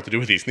should figure out what to do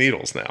with these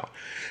needles now.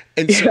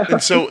 And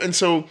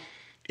so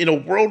in a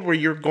world where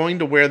you're going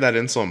to wear that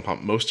insulin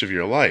pump most of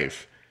your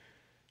life,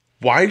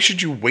 why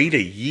should you wait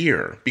a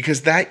year?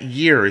 Because that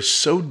year is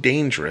so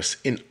dangerous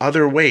in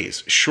other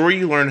ways. Sure,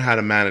 you learn how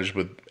to manage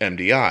with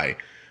MDI,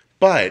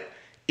 but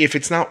if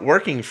it's not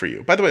working for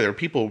you, by the way, there are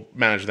people who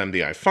manage with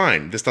MDI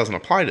fine. This doesn't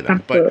apply to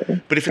them.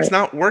 Absolutely. But if it's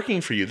not working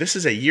for you, this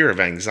is a year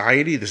of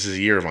anxiety. This is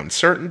a year of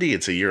uncertainty.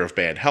 It's a year of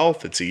bad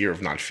health. It's a year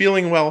of not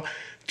feeling well.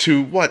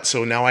 To what?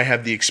 So now I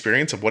have the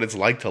experience of what it's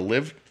like to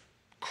live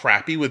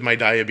crappy with my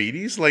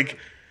diabetes? Like,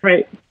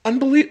 Right.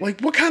 Unbelievable.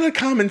 Like, what kind of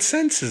common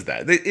sense is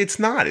that? It's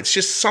not. It's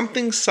just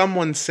something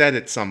someone said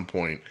at some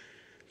point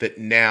that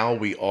now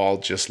we all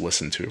just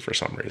listen to for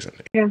some reason.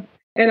 Yeah.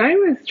 And I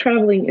was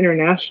traveling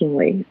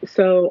internationally,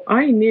 so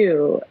I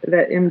knew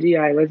that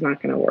MDI was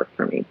not going to work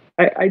for me.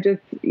 I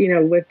just,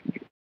 with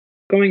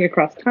going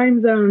across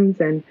time zones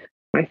and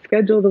my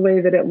schedule the way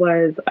that it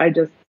was,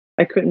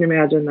 I couldn't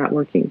imagine that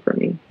working for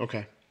me.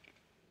 Okay.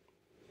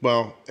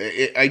 Well,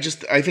 I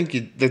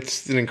think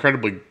that's an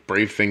incredibly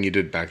brave thing you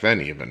did back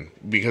then, even,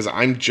 because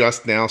I'm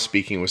just now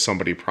speaking with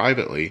somebody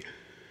privately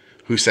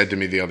who said to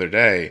me the other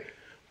day,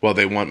 well,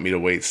 they want me to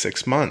wait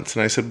 6 months.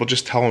 And I said, well,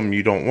 just tell them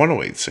you don't want to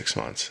wait 6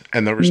 months.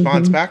 And the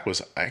response back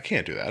was, I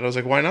can't do that. I was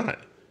like, why not?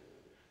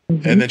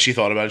 And then she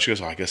thought about it. She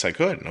goes, I guess I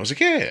could. And I was like,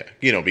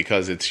 yeah.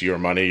 Because it's your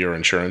money, your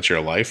insurance, your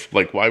life.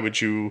 Like, why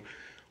would you,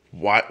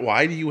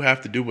 why do you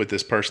have to do what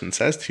this person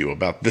says to you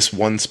about this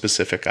one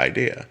specific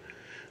idea?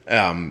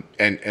 But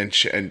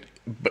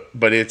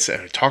it's,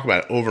 talk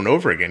about it over and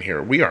over again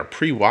here. We are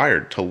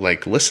pre-wired to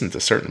listen to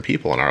certain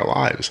people in our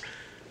lives.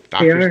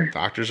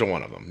 Doctors are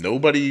one of them.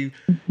 Nobody,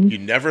 you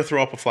never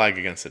throw up a flag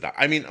against the doctor.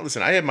 I mean,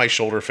 listen, I had my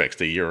shoulder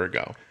fixed a year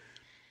ago.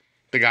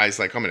 The guy's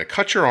like, I'm going to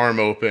cut your arm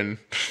open.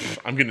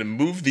 I'm going to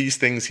move these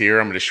things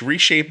here. I'm going to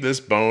reshape this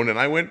bone. And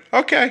I went,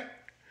 okay.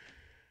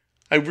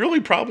 I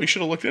really probably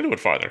should have looked into it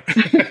farther.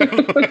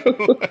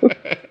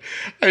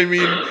 I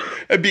mean,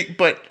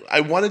 but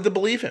I wanted to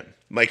believe him.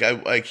 Like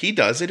he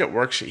does it. It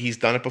works. He's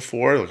done it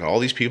before. Look, all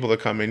these people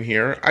that come in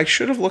here, I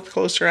should have looked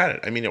closer at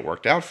it. I mean, it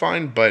worked out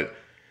fine, but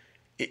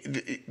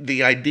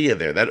the idea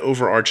there, that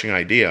overarching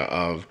idea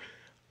of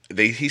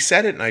he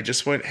said it, and I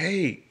just went,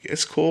 hey,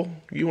 it's cool.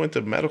 You went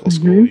to medical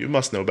school. You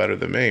must know better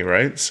than me,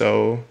 right?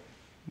 So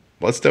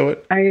let's do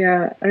it.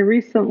 I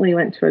recently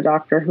went to a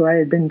doctor who I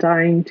had been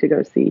dying to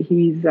go see.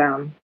 He's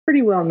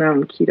pretty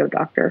well-known keto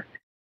doctor.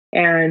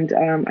 And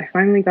I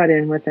finally got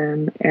in with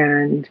him,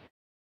 and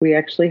we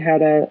actually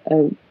had a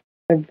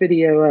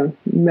video, a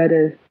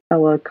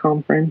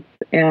teleconference,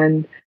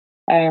 and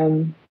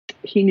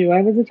he knew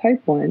I was a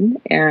type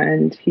 1,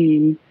 and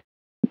he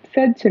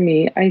said to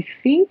me, I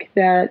think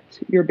that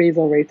your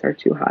basal rates are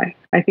too high.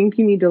 I think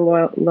you need to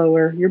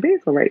lower your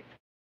basal rates.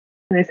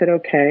 And I said,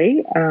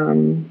 okay,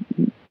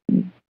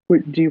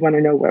 do you want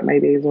to know what my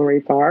basal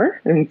rates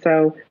are? And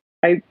so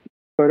I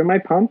go to my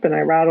pump and I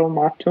rattle them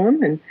off to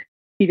him, and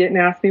he didn't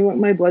ask me what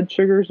my blood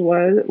sugars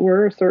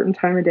were a certain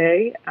time of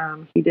day.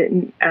 He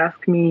didn't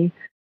ask me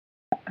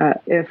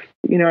if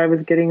I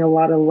was getting a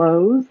lot of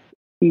lows.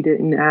 He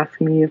didn't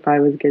ask me if I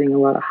was getting a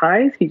lot of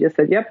highs. He just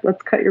said, yep,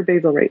 let's cut your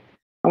basal rate.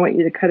 I want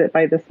you to cut it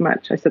by this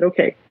much. I said,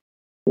 okay,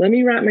 let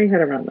me wrap my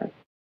head around this.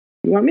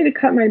 You want me to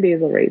cut my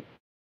basal rate?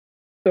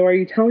 So are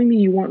you telling me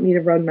you want me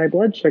to run my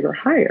blood sugar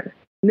higher?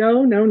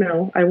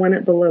 No. I want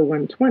it below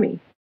 120.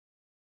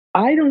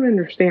 I don't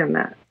understand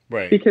that.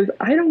 Right. Because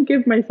I don't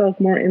give myself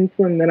more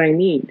insulin than I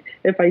need.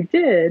 If I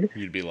did,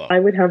 you'd be low. I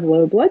would have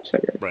low blood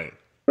sugar. Right.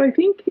 So I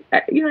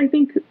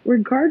think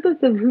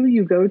regardless of who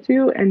you go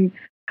to and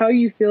how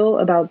you feel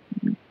about,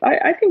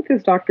 I think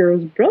this doctor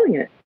was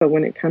brilliant. But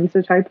when it comes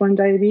to type 1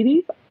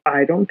 diabetes,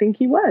 I don't think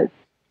he was.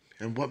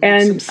 And what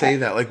makes him say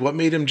that? Like, what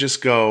made him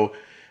just go?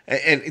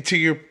 And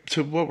to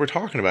what we're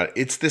talking about,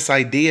 it's this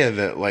idea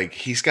that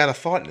he's got a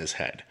thought in his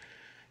head.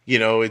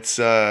 It's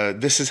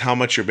this is how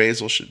much your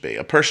basal should be.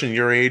 A person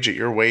your age at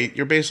your weight,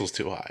 your basal's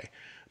too high,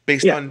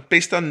 based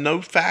on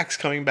no facts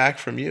coming back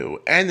from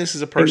you. And this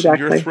is a person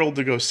you're thrilled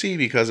to go see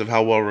because of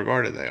how well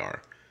regarded they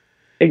are.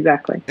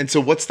 Exactly. And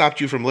so, what stopped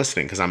you from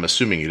listening? Because I'm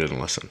assuming you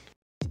didn't listen.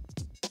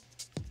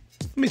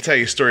 Let me tell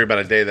you a story about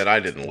a day that I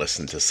didn't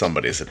listen to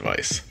somebody's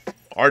advice.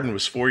 Arden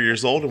was 4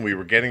 years old, and we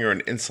were getting her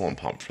an insulin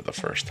pump for the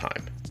first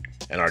time.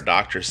 And our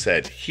doctor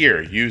said,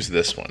 here, use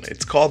this one.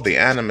 It's called the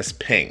Animus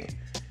Ping.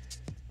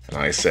 And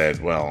I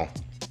said, well,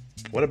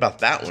 what about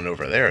that one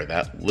over there?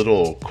 That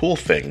little cool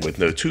thing with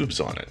no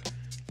tubes on it.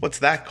 What's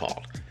that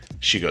called?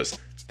 She goes,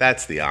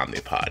 that's the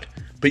Omnipod.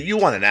 But you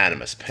want an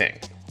Animus Ping.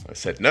 I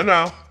said,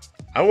 no,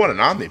 I want an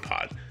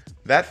Omnipod.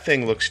 That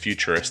thing looks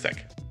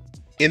futuristic.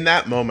 In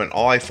that moment,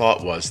 all I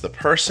thought was the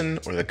person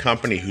or the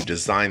company who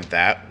designed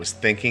that was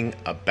thinking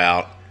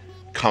about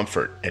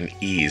comfort and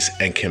ease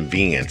and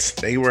convenience.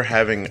 They were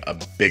having a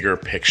bigger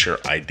picture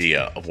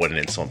idea of what an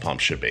insulin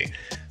pump should be.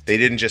 They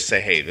didn't just say,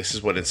 hey, this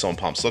is what insulin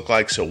pumps look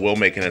like, so we'll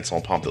make an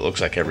insulin pump that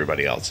looks like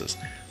everybody else's.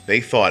 They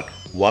thought,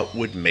 what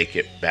would make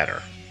it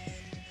better?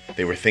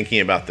 They were thinking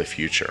about the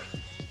future.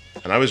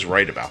 And I was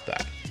right about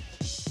that.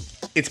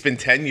 It's been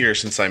 10 years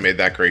since I made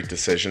that great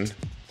decision,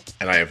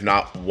 and I have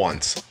not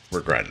once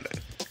regretted it.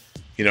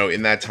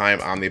 In that time,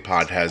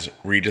 Omnipod has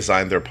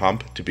redesigned their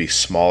pump to be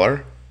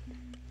smaller.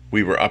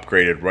 We were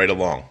upgraded right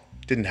along.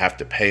 Didn't have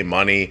to pay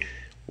money.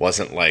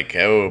 Wasn't like,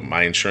 oh,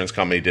 my insurance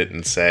company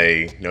didn't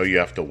say, no, you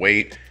have to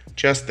wait.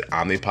 Just the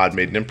Omnipod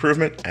made an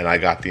improvement, and I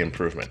got the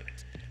improvement.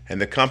 And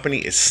the company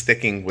is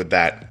sticking with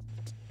that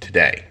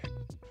today.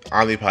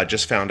 Omnipod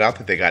just found out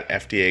that they got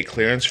FDA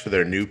clearance for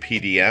their new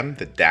PDM,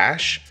 the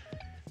Dash.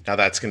 Now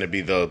that's going to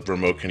be the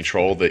remote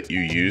control that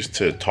you use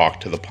to talk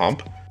to the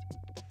pump.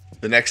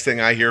 The next thing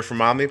I hear from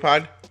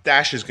Omnipod,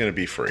 Dash is going to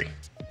be free.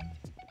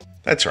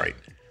 That's right.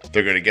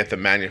 They're going to get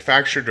them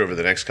manufactured over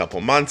the next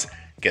couple months,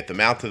 get them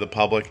out to the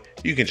public.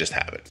 You can just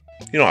have it.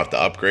 You don't have to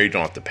upgrade. You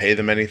don't have to pay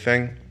them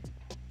anything.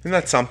 Isn't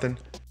that something?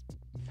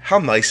 How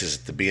nice is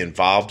it to be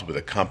involved with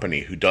a company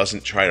who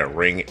doesn't try to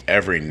wring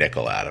every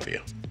nickel out of you?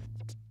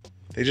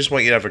 They just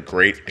want you to have a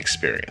great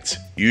experience.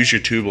 Use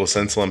your tubeless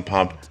insulin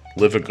pump.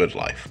 Live a good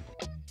life.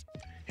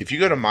 If you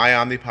go to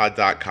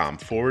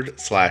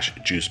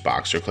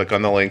myomnipod.com/juicebox or click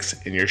on the links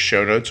in your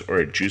show notes or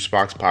at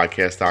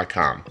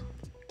juiceboxpodcast.com,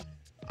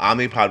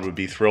 Omnipod would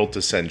be thrilled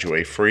to send you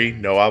a free,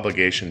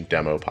 no-obligation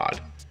demo pod.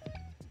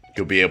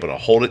 You'll be able to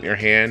hold it in your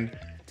hand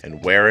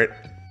and wear it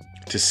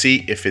to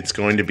see if it's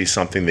going to be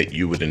something that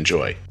you would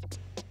enjoy.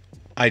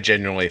 I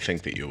genuinely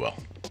think that you will.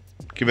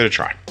 Give it a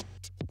try.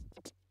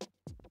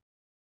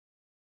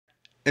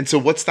 And so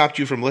what stopped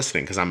you from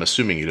listening? Because I'm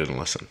assuming you didn't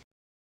listen.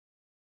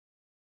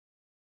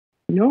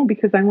 No,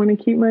 because I want to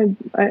keep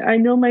I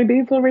know my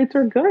basal rates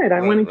are good.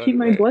 I want to keep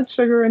my blood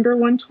sugar under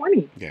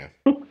 120. Yeah.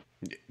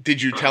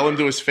 Did you tell him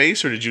to his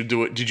face, or did you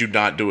do it? Did you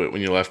not do it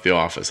when you left the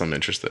office? I'm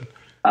interested.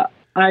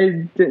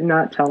 I did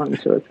not tell him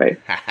to his face.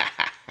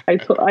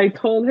 I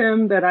told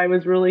him that I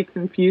was really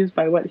confused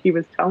by what he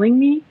was telling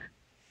me,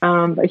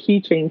 but he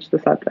changed the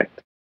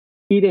subject.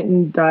 He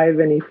didn't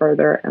dive any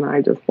further, and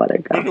I just let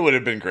it go. It would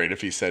have been great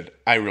if he said,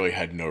 I really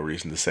had no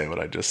reason to say what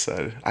I just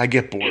said. I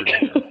get bored.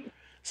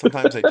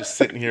 Sometimes I just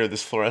sit in here,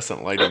 this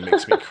fluorescent lighting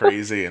makes me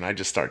crazy, and I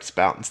just start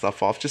spouting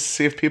stuff off just to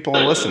see if people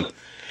will listen.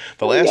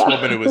 The last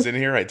woman who was in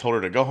here, I told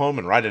her to go home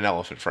and ride an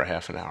elephant for a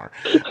half an hour.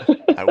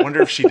 I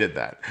wonder if she did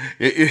that.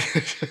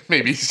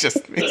 Maybe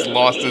he's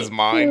lost his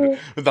mind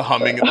with the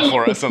humming and the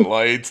fluorescent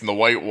lights and the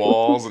white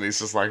walls, and he's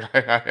just like,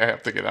 I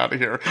have to get out of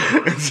here.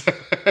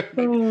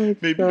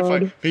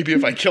 Maybe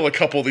if I kill a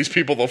couple of these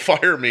people, they'll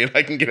fire me and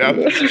I can get out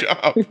of this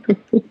job.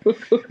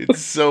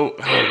 It's so,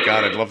 oh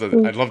God, I'd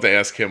love to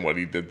ask him what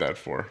he did that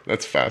for.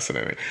 That's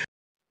fascinating.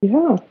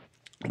 Yeah.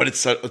 But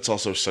it's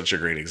also such a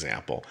great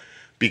example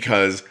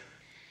because,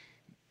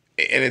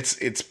 and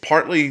it's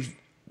partly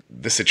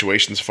the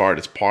situation's fault.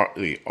 It's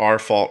partly our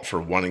fault for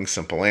wanting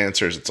simple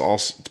answers. It's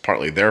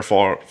partly their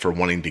fault for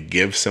wanting to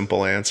give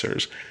simple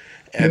answers.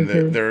 And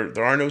there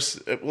are no,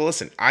 well,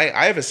 listen,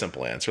 I have a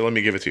simple answer. Let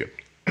me give it to you.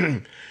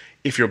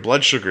 If your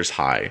blood sugar is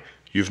high,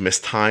 you've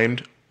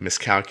mistimed,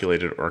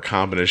 miscalculated, or a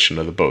combination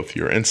of the both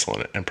your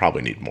insulin and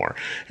probably need more.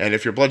 And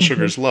if your blood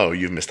sugar is low,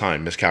 you've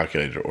mistimed,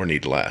 miscalculated, or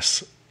need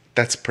less.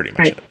 That's pretty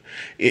much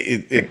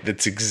it.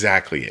 That's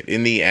exactly it.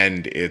 In the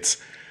end,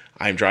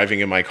 I'm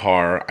driving in my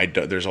car.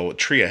 There's a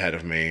tree ahead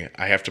of me.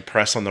 I have to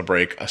press on the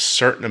brake a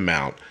certain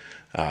amount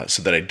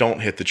so that I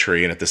don't hit the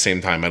tree, and at the same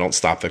time, I don't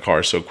stop the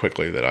car so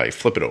quickly that I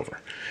flip it over.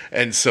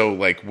 And so,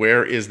 like,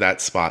 where is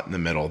that spot in the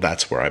middle?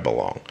 That's where I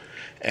belong.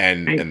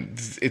 And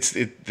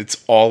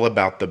it's all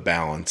about the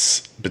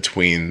balance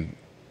between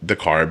the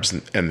carbs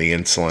and the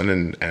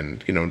insulin,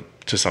 and you know,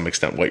 to some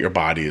extent, what your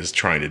body is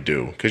trying to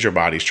do, because your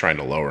body's trying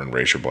to lower and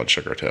raise your blood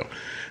sugar too.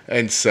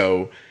 And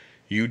so,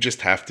 you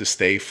just have to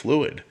stay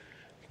fluid.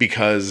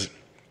 Because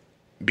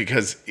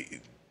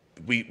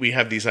we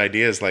have these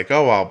ideas like,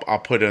 oh, I'll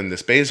put in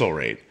this basal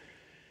rate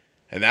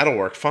and that'll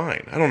work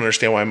fine. I don't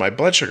understand why my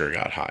blood sugar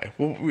got high.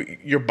 Well,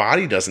 your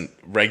body doesn't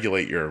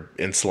regulate your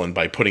insulin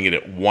by putting it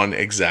at one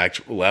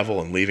exact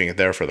level and leaving it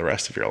there for the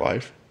rest of your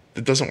life.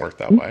 It doesn't work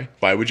that way.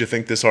 Why would you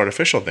think this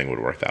artificial thing would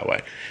work that way?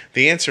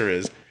 The answer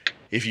is,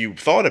 if you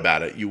thought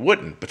about it, you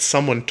wouldn't, but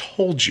someone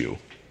told you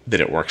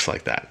that it works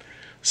like that.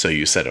 So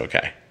you said,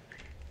 okay,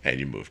 and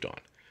you moved on.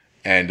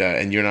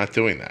 And you're not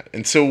doing that.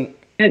 And so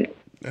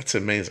that's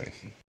amazing.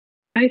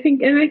 I think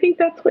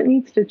that's what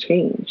needs to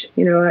change.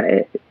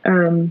 You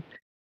know,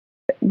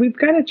 we've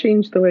got to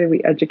change the way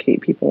we educate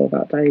people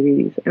about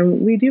diabetes,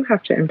 and we do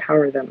have to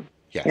empower them.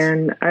 Yes.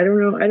 And I don't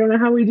know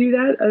how we do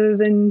that other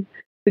than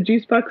the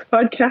Juicebox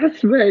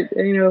podcast, but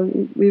you know,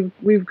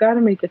 we've got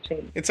to make a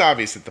change. It's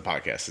obvious that the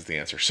podcast is the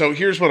answer. So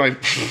here's what I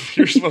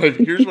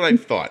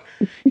thought.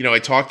 You know, I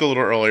talked a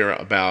little earlier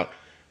about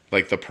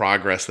like the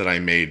progress that I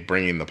made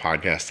bringing the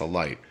podcast to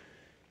light.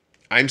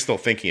 I'm still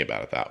thinking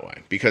about it that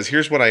way, because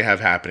here's what I have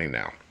happening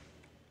now.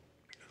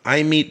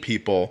 I meet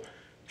people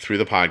through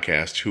the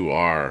podcast who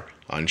are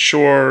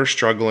unsure,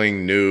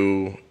 struggling,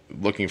 new,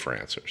 looking for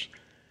answers.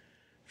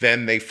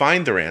 Then they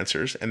find their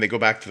answers and they go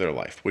back to their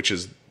life, which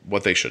is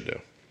what they should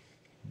do.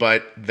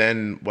 But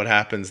then what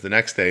happens the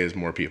next day is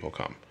more people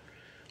come.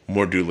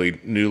 More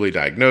newly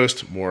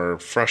diagnosed, more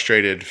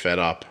frustrated, fed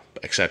up,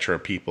 etc.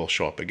 people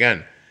show up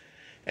again.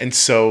 And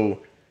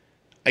so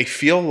I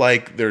feel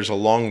like there's a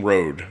long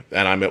road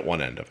and I'm at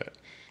one end of it.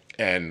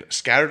 And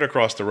scattered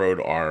across the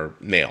road are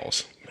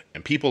nails.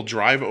 And people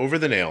drive over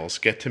the nails,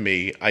 get to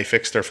me, I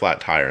fix their flat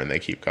tire, and they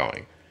keep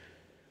going.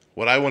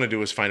 What I want to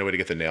do is find a way to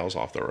get the nails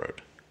off the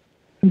road.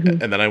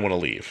 Mm-hmm. And then I want to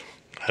leave.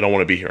 I don't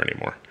want to be here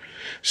anymore.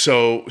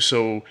 So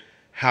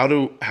how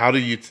do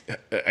you,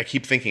 I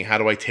keep thinking, how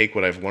do I take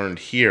what I've learned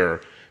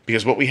here?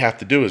 Because what we have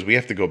to do is we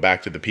have to go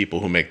back to the people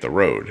who make the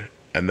road.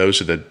 And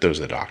those are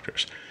the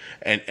doctors.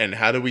 And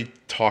how do we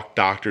talk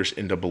doctors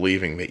into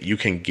believing that you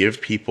can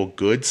give people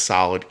good,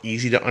 solid,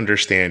 easy to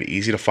understand,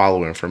 easy to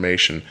follow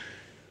information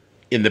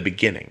in the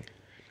beginning,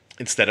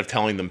 instead of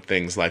telling them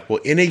things like, well,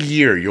 in a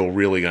year, you'll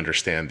really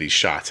understand these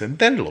shots, and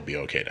then it'll be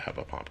okay to have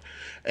a pump.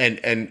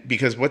 And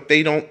because what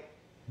they don't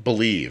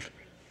believe,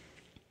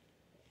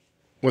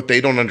 what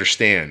they don't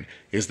understand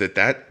is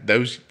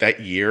that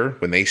year,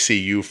 when they see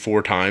you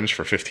 4 times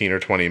for 15 or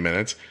 20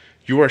 minutes,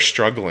 you are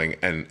struggling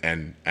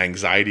and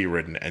anxiety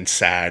ridden and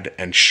sad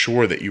and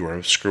sure that you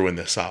are screwing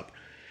this up.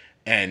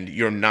 And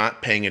you're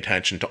not paying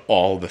attention to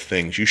all the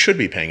things you should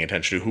be paying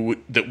attention to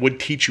that would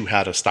teach you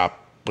how to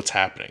stop what's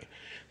happening.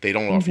 They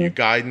don't offer you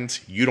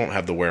guidance. You don't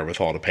have the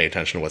wherewithal to pay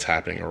attention to what's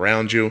happening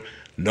around you.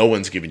 No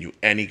one's giving you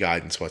any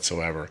guidance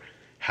whatsoever.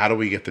 How do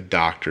we get the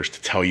doctors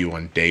to tell you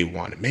on day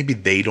one? Maybe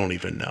they don't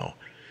even know.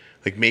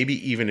 Like, maybe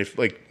even if,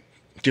 like,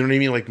 do you know what I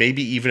mean? Like,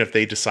 maybe even if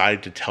they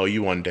decided to tell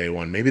you on day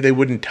one, maybe they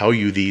wouldn't tell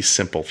you these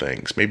simple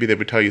things. Maybe they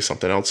would tell you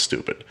something else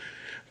stupid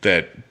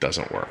that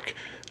doesn't work.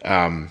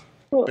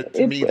 But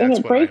to me, that's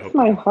it breaks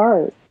my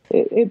heart.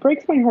 It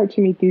breaks my heart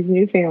to meet these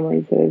new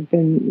families that have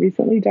been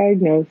recently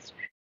diagnosed,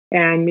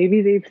 and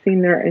maybe they've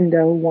seen their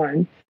endo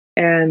once,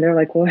 and they're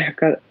like, well, I've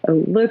got a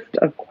list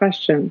of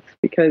questions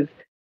because,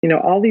 you know,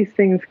 all these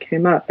things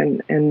came up,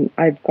 and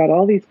I've got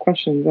all these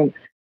questions, and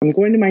I'm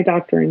going to my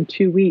doctor in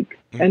 2 weeks.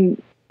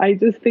 And I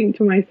just think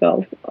to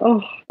myself,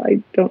 oh,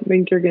 I don't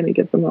think you're going to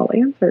get them all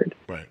answered.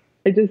 Right.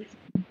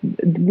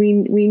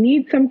 We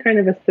need some kind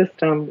of a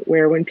system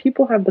where when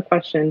people have the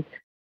question,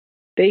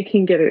 they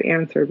can get it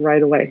answered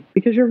right away.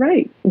 Because you're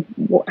right.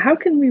 How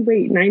can we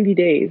wait 90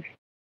 days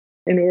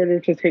in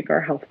order to take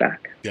our health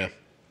back? Yeah.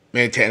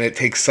 Man, and it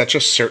takes such a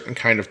certain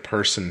kind of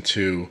person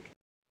to...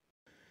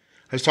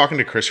 I was talking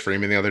to Chris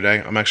Freeman the other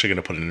day. I'm actually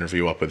going to put an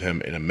interview up with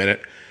him in a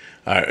minute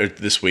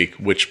this week,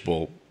 which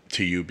will,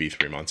 to you, be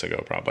 3 months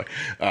ago, probably,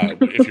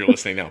 if you're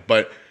listening now.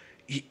 But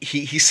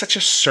he's such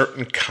a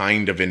certain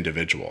kind of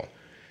individual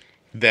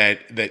that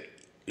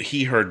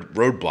he heard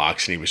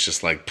roadblocks and he was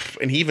just like, pff,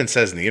 and he even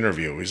says in the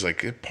interview, he's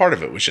like, part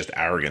of it was just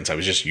arrogance. I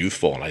was just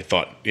youthful and I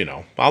thought, you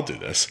know, I'll do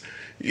this.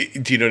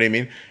 Do you know what I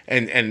mean?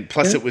 And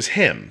plus it was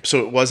him.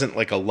 So it wasn't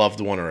like a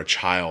loved one or a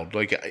child.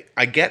 Like,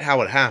 I get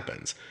how it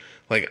happens.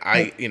 Like,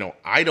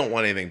 I don't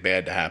want anything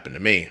bad to happen to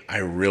me. I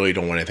really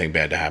don't want anything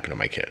bad to happen to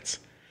my kids.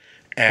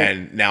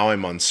 And now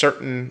I'm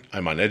uncertain.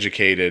 I'm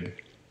uneducated.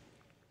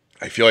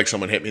 I feel like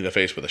someone hit me in the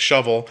face with a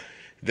shovel.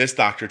 This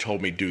doctor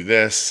told me do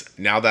this.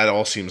 Now that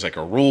all seems like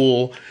a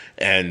rule.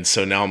 And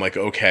so now I'm like,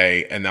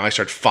 okay. And now I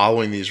start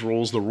following these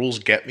rules. The rules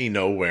get me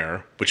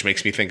nowhere, which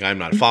makes me think I'm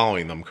not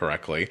following them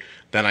correctly.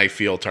 Then I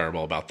feel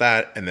terrible about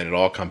that. And then it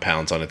all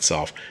compounds on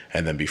itself.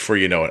 And then before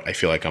you know it, I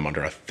feel like I'm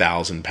under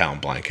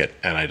 1,000-pound blanket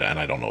and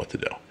I don't know what to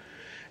do.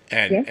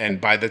 And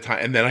by the time,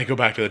 and then I go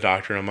back to the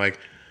doctor and I'm like,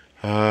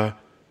 I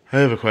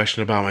have a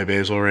question about my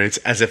basal rates,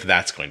 as if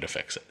that's going to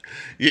fix it.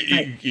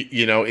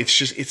 You know,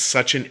 it's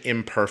such an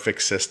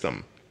imperfect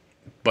system.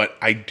 But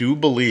I do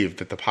believe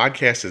that the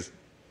podcast has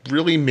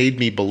really made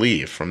me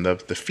believe, from the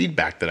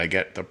feedback that I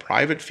get, the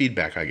private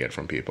feedback I get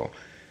from people,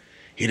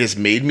 it has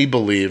made me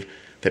believe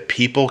that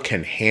people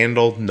can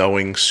handle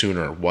knowing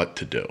sooner what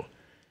to do.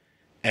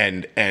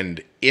 And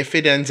if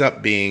it ends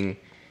up being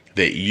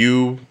that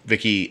you,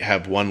 Vickie,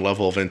 have one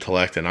level of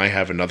intellect and I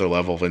have another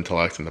level of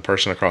intellect and the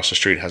person across the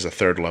street has a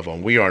third level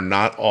and we are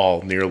not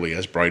all nearly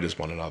as bright as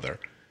one another,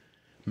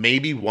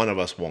 maybe one of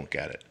us won't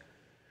get it.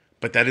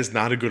 But that is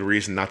not a good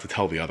reason not to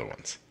tell the other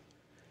ones.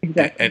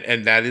 Exactly.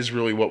 And that is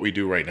really what we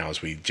do right now,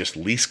 is we just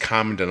least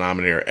common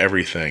denominator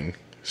everything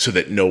so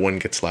that no one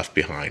gets left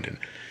behind.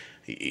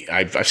 And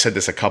I've said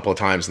this a couple of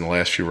times in the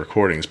last few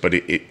recordings, but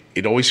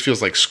it always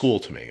feels like school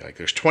to me. Like,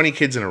 there's 20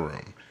 kids in a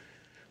room.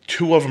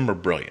 2 of them are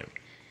brilliant.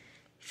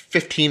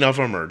 15 of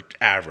them are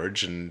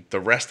average, and the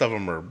rest of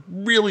them are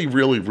really,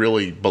 really,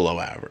 really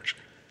below average.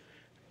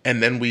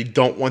 And then we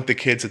don't want the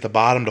kids at the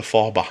bottom to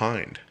fall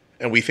behind.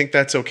 And we think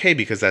that's okay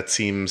because that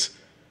seems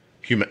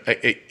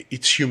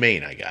it's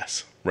humane, I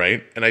guess,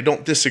 right? And I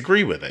don't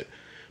disagree with it.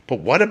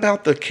 But what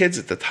about the kids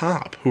at the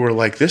top who are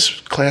like,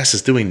 this class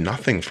is doing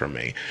nothing for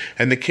me?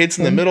 And the kids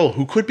in the middle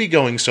who could be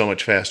going so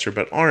much faster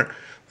but aren't.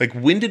 Like,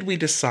 when did we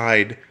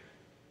decide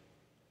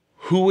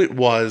who it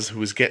was who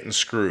was getting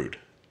screwed?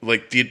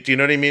 Like, do you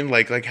know what I mean?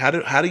 Like how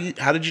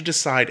did you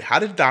decide? How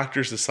did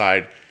doctors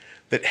decide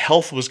that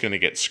health was going to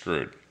get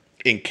screwed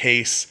in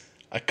case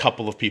a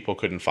couple of people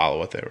couldn't follow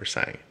what they were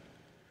saying?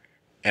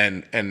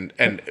 And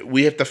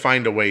we have to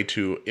find a way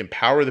to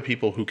empower the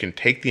people who can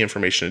take the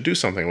information and do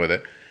something with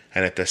it,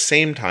 and at the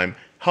same time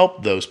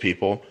help those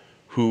people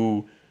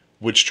who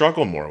would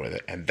struggle more with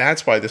it. And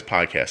that's why this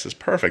podcast is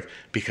perfect,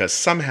 because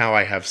somehow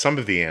I have some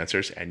of the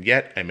answers, and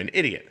yet I'm an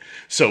idiot.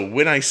 So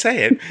when I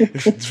say it,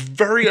 it's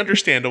very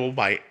understandable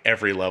by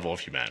every level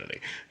of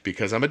humanity,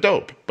 because I'm a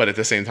dope, but at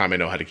the same time I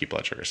know how to keep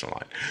blood sugars in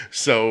line.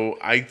 So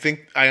I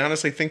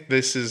honestly think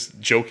this is,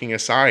 joking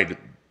aside,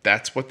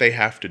 that's what they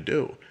have to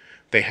do.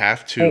 They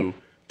have to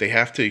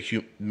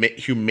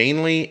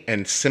humanely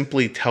and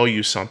simply tell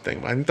you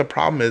something. I think the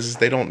problem is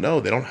they don't know.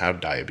 They don't have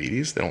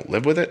diabetes. They don't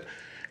live with it.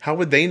 How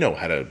would they know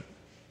how to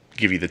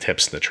give you the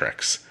tips and the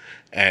tricks.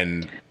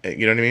 And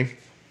you know what I mean?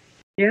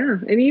 Yeah.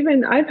 And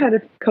even I've had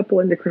a couple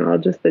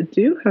endocrinologists that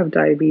do have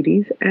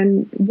diabetes,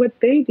 and what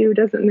they do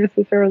doesn't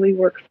necessarily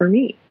work for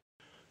me.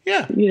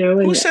 Yeah.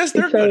 And who says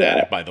they're good at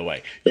it, by the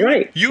way?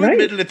 You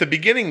admitted at the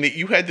beginning that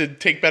you had to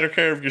take better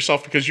care of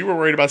yourself because you were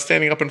worried about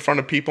standing up in front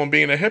of people and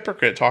being a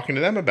hypocrite talking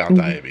to them about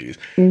diabetes.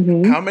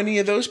 How many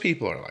of those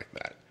people are like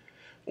that?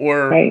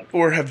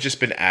 Or have just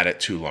been at it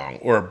too long,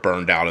 or are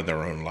burned out in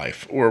their own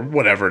life, or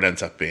whatever it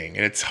ends up being.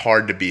 And it's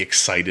hard to be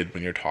excited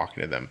when you're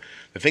talking to them.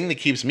 The thing that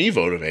keeps me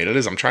motivated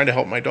is I'm trying to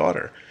help my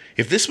daughter.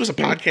 If this was a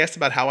podcast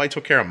about how I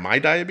took care of my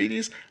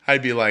diabetes,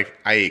 I'd be like,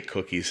 I ate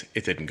cookies.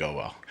 It didn't go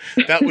well.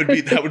 That would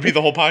be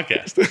the whole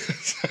podcast.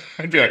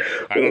 I'd be like,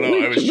 I don't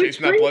know. I was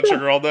chasing that blood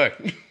sugar all day.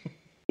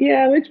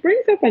 Yeah, which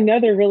brings up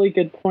another really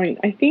good point.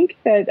 I think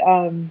that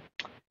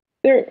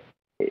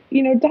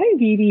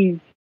diabetes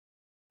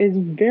is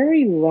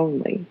very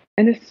lonely.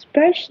 And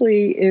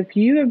especially if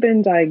you have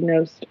been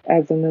diagnosed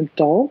as an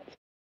adult,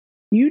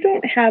 you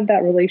don't have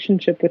that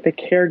relationship with a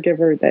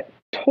caregiver that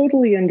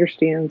totally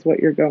understands what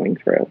you're going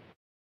through.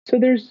 So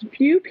there's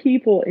few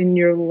people in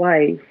your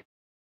life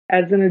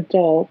as an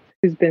adult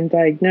who's been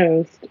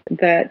diagnosed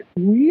that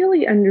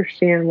really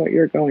understand what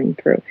you're going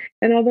through.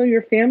 And although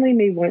your family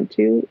may want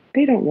to,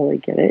 they don't really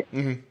get it.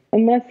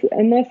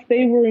 Unless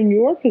they were in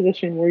your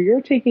position where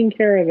you're taking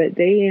care of it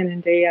day in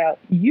and day out,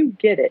 you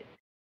get it.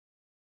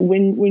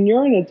 When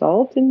you're an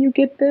adult and you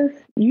get this,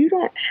 you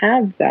don't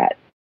have that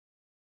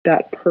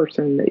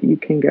person that you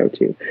can go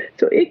to.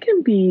 So it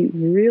can be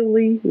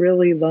really,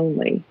 really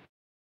lonely.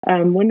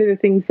 One of the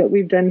things that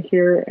we've done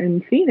here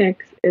in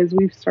Phoenix is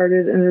we've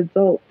started an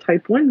adult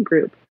type 1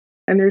 group.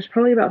 And there's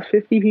probably about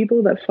 50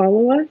 people that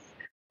follow us.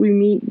 We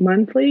meet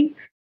monthly.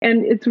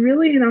 And it's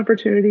really an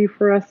opportunity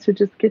for us to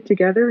just get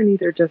together and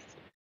either just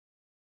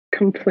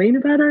complain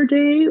about our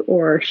day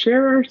or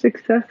share our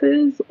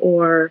successes,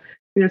 or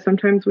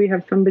sometimes we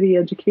have somebody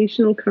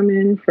educational come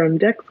in from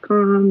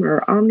Dexcom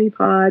or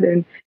Omnipod,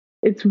 and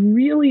it's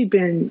really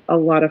been a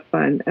lot of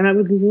fun. And I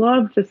would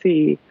love to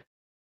see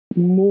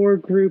more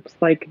groups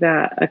like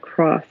that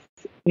across,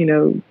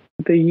 the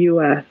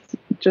U.S.,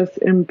 just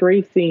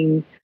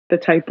embracing the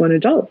type 1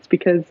 adults,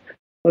 because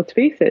let's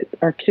face it,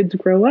 our kids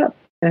grow up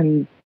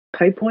and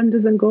type 1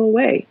 doesn't go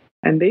away,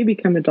 and they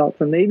become adults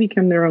and they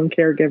become their own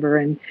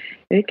caregiver, and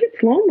it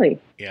gets lonely.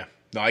 Yeah.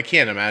 No, I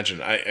can't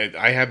imagine.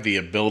 I have the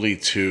ability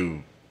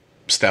to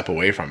step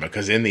away from it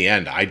because in the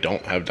end, I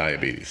don't have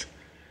diabetes,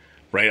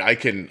 right? I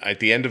can,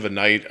 at the end of the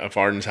night, if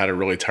Arden's had a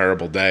really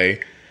terrible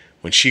day,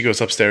 when she goes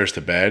upstairs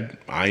to bed,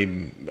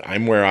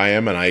 I'm where I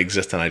am and I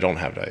exist and I don't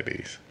have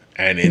diabetes.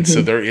 And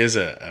so there is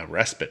a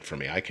respite for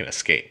me. I can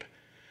escape.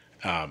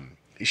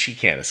 She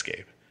can't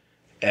escape.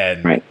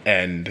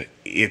 And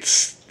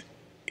it's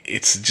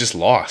just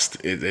lost.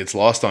 It's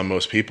lost on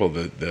most people,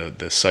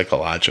 the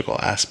psychological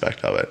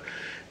aspect of it.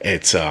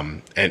 It's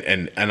and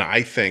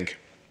I think,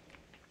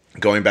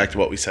 going back to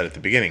what we said at the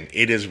beginning,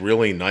 it is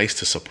really nice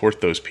to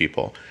support those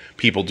people.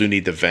 People do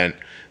need to vent.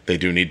 They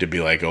do need to be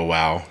like, oh,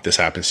 wow, this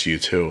happens to you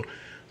too.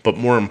 But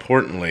more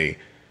importantly,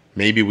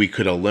 maybe we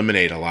could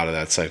eliminate a lot of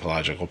that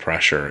psychological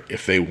pressure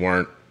if they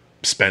weren't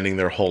spending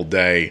their whole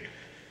day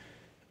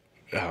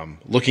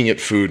looking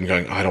at food and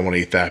going, oh, I don't want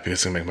to eat that because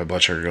it's going to make my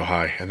blood sugar go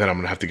high. And then I'm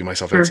going to have to give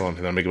myself insulin. And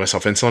then I'm going to give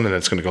myself insulin, and then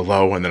it's going to go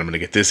low. And then I'm going to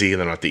get dizzy.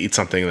 And then I have to eat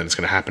something. And then it's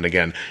going to happen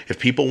again. If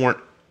people weren't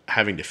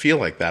having to feel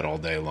like that all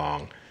day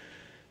long,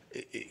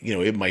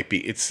 it might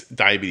be,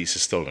 diabetes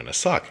is still going to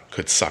suck.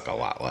 Could suck a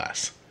lot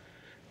less.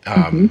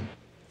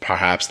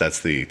 Perhaps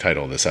that's the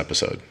title of this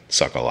episode,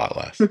 Suck a Lot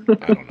Less. I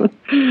don't know.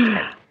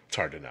 It's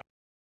hard to know.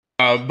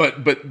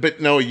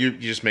 But no, you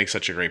just make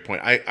such a great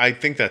point. I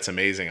think that's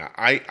amazing.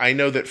 I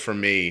know that for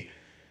me,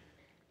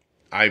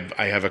 I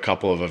have a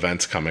couple of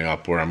events coming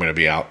up where I'm going to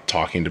be out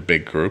talking to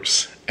big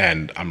groups,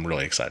 and I'm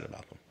really excited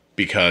about them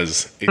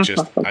because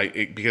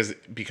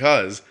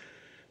because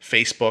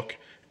Facebook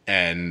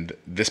and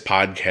this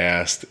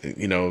podcast,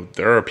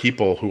 there are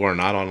people who are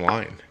not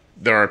online.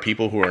 There are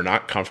people who are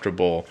not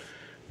comfortable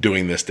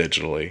doing this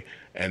digitally,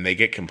 and they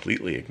get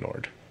completely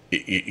ignored.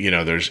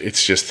 There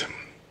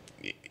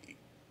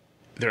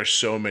are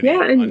so many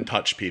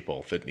untouched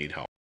people that need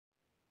help.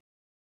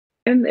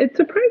 And it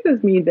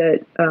surprises me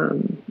that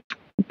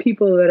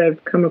people that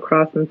I've come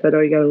across and said,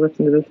 oh, you got to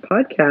listen to this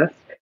podcast,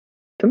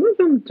 some of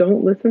them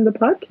don't listen to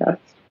podcasts,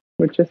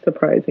 which is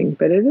surprising,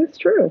 but it is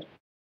true.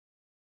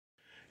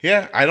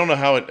 Yeah, I don't know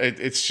how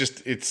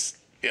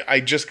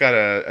I just got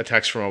a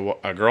text from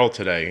a girl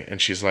today,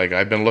 and she's like,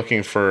 I've been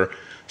looking for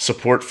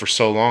support for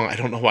so long. I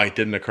don't know why it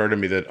didn't occur to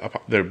me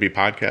that there'd be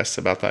podcasts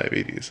about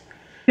diabetes.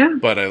 Yeah.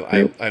 But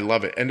I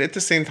love it. And at the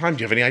same time,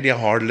 do you have any idea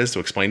how hard it is to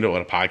explain to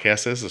what a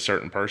podcast is, a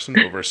certain person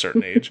over a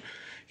certain age?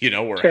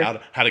 or Sure.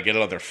 how to get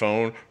it on their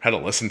phone, how to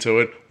listen to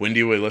it. When do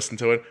you listen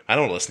to it? I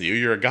don't listen to you.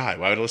 You're a guy.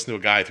 Why would I listen to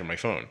a guy through my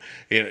phone?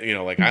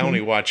 Like I only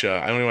watch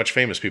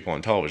famous people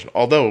on television.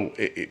 Although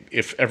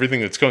if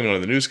everything that's going on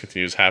in the news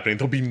continues happening,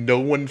 there'll be no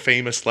one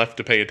famous left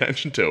to pay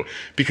attention to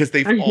because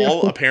they've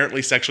all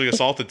apparently sexually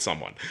assaulted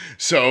someone.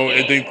 So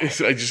entertainment's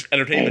just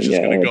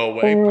going to go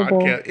away.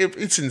 Podcast,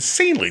 it's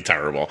insanely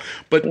terrible.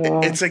 But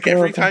it's like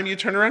every time you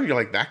turn around, you're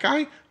like, that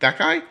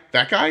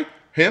guy,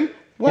 him.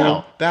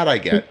 Wow, that I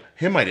get.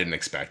 Him I didn't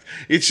expect.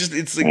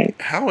 It's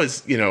like, how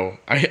is,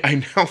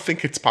 I now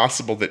think it's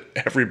possible that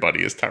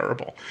everybody is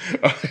terrible.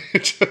 I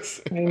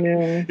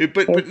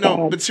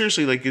know. But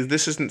seriously, like,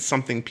 this isn't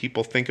something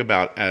people think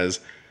about as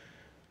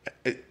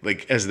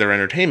their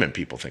entertainment.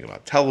 People think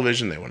about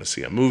television. They want to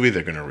see a movie.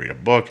 They're going to read a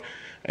book.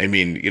 I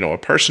mean, a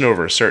person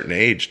over a certain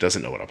age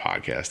doesn't know what a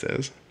podcast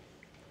is.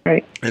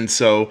 Right. And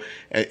so,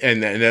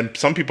 and then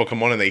some people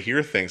come on and they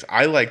hear things.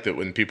 I like that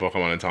when people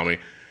come on and tell me,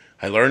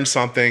 I learned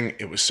something,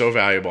 it was so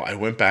valuable. I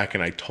went back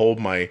and I told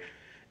my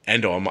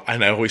endo,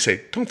 and I always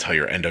say, don't tell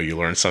your endo you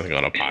learned something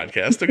on a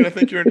podcast. They're gonna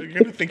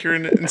think you're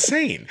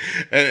insane.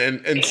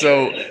 And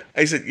so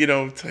I said,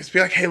 to be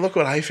like, hey, look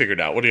what I figured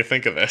out. What do you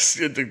think of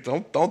this?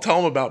 Don't tell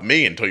them about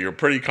me until you're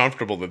pretty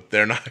comfortable that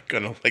they're not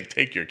gonna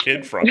take your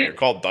kid from you,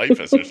 called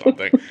Dyfus or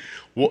something.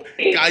 Well,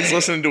 guy's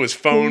listening to his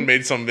phone,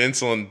 made some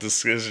insulin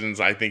decisions.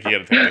 I think he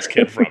had to take his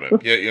kid from him.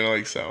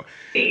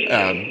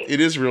 It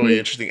is really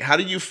interesting. How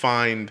do you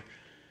find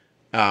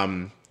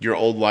your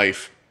old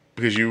life?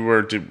 Because you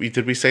were,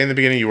 did we say in the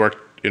beginning you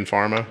worked in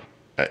pharma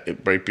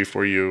right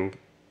before you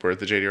were at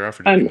the JDRF,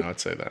 or did we not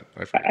say that?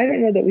 I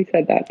don't know that we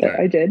said that, but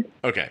I did.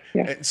 Okay.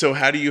 Yeah. So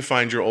how do you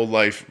find your old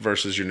life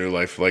versus your new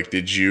life? Like, do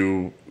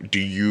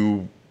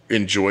you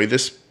enjoy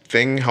this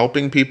thing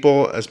helping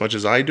people as much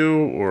as I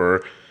do,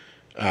 or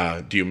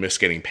do you miss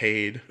getting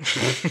paid?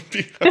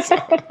 Because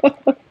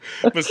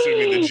I'm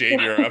assuming the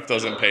JDRF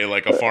doesn't pay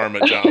like a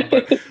pharma job,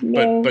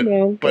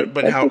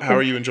 but how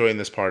are you enjoying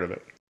this part of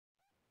it?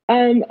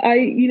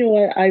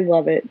 I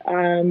love it.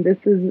 This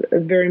is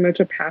very much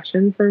a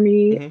passion for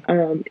me.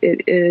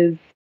 It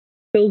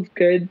feels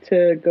good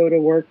to go to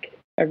work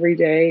every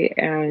day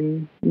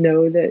and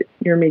know that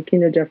you're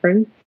making a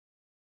difference.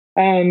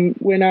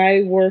 When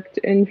I worked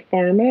in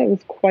pharma, it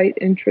was quite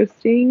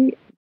interesting.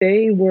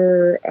 They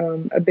were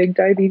a big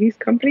diabetes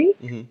company,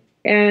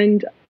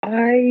 and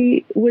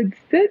I would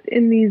sit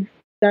in these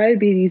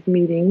diabetes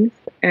meetings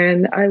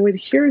and I would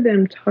hear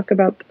them talk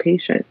about the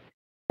patient.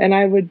 And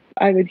I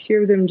would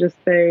hear them just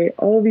say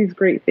all these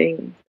great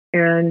things.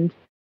 And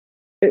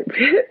it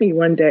hit me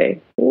one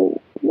day,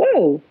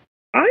 whoa,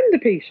 I'm the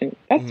patient.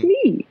 That's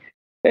me.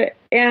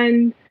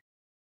 And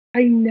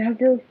I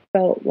never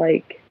felt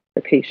like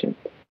the patient.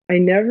 I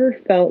never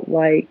felt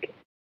like,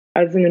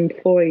 as an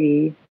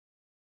employee,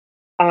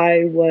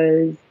 I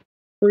was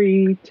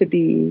free to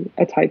be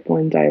a type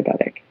 1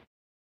 diabetic.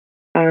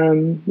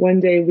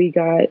 One day we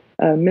got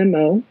a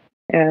memo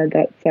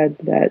that said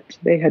that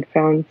they had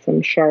found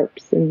some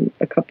sharps in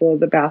a couple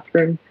of the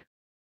bathroom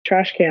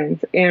trash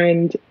cans,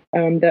 and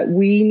that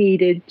we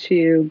needed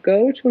to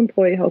go to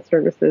Employee Health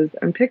Services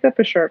and pick up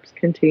a sharps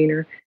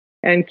container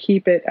and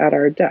keep it at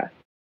our desk.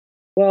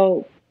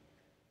 Well,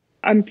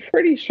 I'm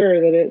pretty sure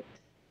that it's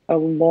a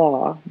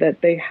law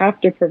that they have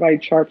to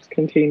provide sharps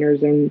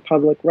containers in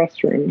public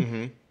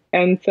restrooms.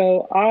 And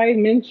so I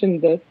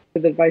mentioned this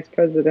to the vice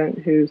president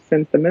who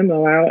sent the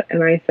memo out,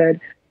 and I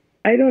said,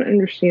 I don't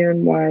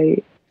understand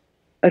why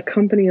a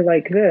company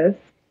like this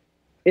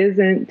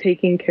isn't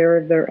taking care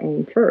of their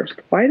own first.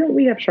 Why don't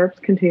we have sharps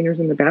containers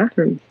in the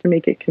bathrooms to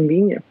make it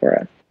convenient for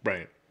us?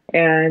 Right.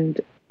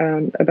 And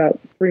about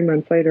 3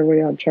 months later, we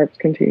had sharps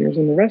containers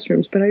in the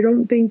restrooms. But I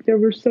don't think there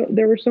were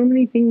so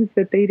many things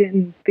that they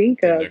didn't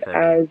think of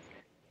as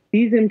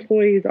these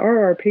employees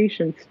are our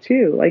patients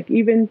too. Like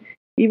even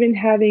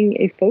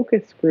having a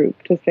focus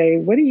group to say,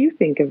 what do you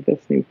think of this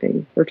new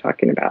thing we're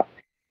talking about?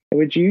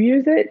 Would you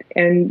use it?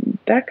 And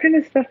that kind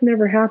of stuff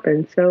never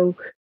happened. So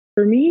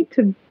for me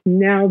to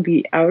now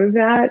be out of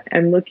that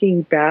and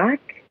looking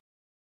back,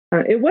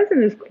 it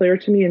wasn't as clear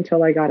to me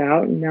until I got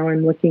out, and now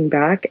I'm looking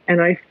back,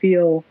 and I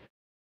feel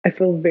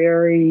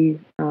very,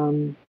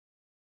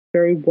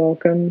 very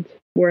welcomed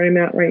where I'm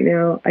at right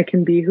now. I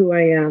can be who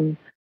I am.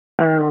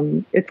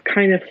 It's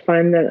kind of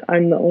fun that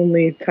I'm the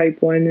only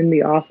type 1 in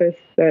the office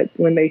that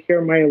when they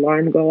hear my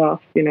alarm go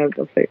off,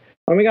 they'll say,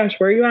 oh my gosh,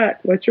 where are you at?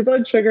 What's your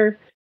blood sugar?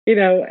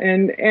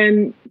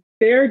 And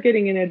they're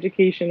getting an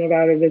education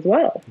about it as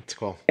well. That's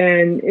cool.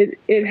 And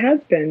it has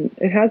been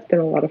a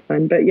lot of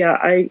fun. But yeah,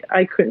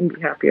 I couldn't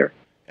be happier.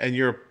 And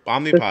your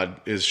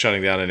Omnipod is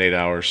shutting down in 8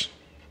 hours.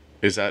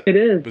 Is that it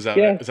is? Is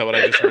that what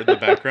I just heard in the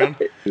background?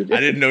 I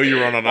didn't know you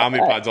were on an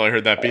Omnipod until I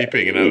heard that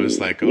beeping, and I was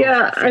like,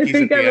 yeah, I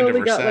think I've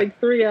only got like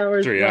 3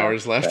 hours. 3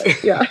 hours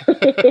left. Yeah.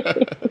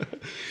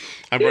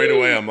 I'm right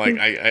away. I'm like,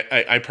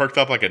 I perked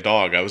up like a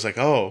dog. I was like,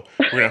 oh,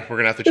 we're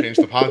gonna have to change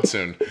the pod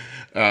soon.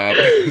 Yeah,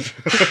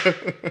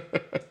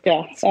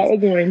 that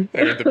was mine. I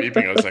heard the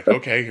beeping. I was like,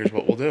 okay, here's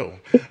what we'll do.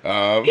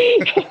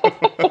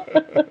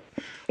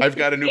 I've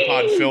got a new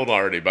pod filled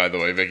already, by the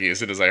way, Vickie. As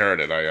soon as I heard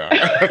it,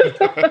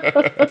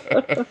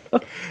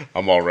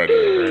 I'm all ready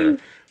over here.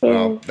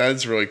 Well, that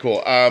is really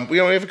cool. We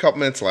only have a couple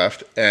minutes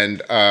left,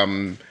 and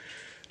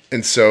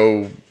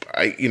so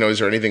is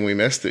there anything we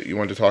missed that you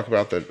wanted to talk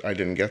about that I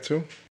didn't get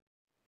to?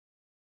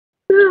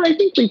 No, I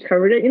think we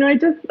covered it. I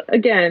just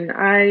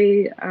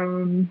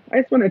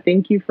want to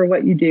thank you for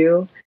what you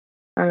do.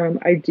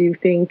 I do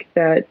think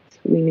that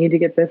we need to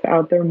get this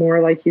out there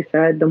more. Like you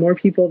said, the more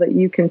people that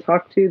you can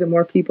talk to, the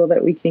more people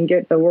that we can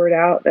get the word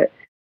out that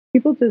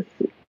people this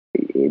is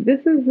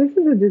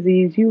a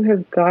disease you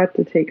have got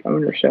to take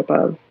ownership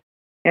of.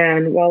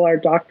 And while our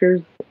doctors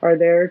are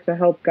there to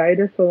help guide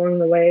us along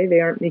the way,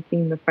 they aren't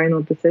making the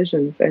final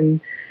decisions. And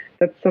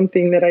that's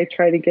something that I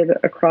try to get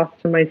across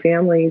to my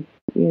families,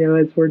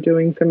 as we're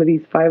doing some of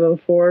these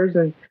 504s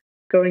and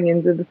going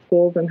into the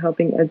schools and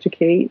helping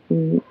educate.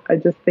 And I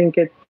just think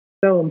it's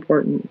so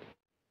important.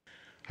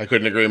 I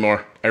couldn't agree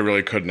more. I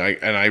really couldn't.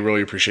 And I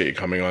really appreciate you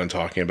coming on and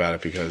talking about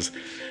it, because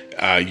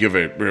you have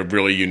a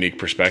really unique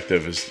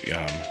perspective as,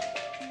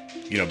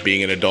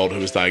 being an adult who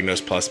was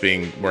diagnosed, plus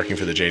working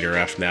for the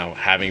JDRF now,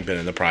 having been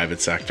in the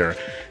private sector.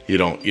 You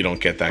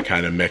don't get that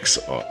kind of mix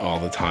all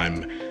the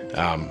time.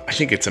 I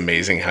think it's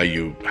amazing how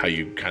you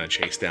kind of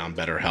chase down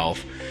better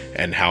health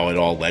and how it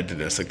all led to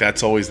this. Like,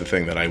 that's always the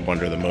thing that I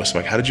wonder the most.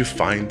 Like, how did you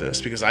find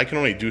this? Because I can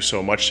only do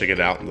so much to get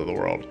out into the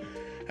world.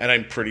 And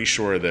I'm pretty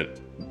sure that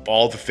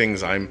all the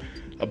things I'm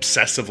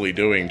obsessively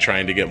doing,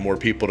 trying to get more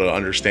people to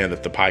understand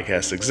that the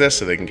podcast exists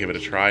so they can give it a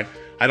try,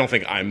 I don't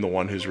think I'm the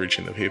one who's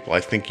reaching the people. I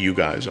think you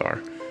guys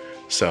are.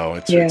 So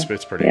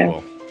it's pretty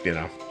cool.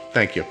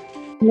 Thank you.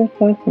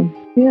 That's awesome.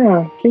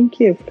 Yeah, thank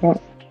you,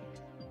 Scott.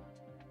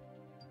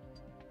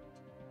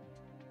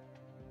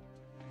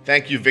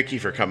 Thank you, Vickie,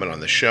 for coming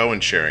on the show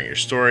and sharing your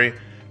story.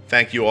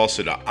 Thank you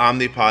also to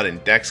Omnipod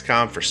and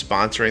Dexcom for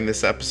sponsoring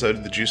this episode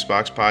of the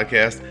Juicebox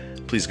Podcast.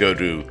 Please go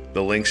to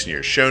the links in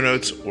your show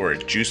notes or at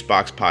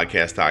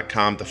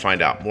juiceboxpodcast.com to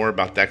find out more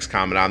about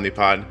Dexcom and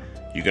Omnipod.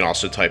 You can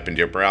also type into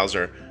your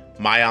browser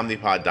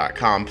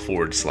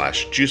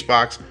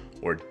myomnipod.com/juicebox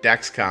or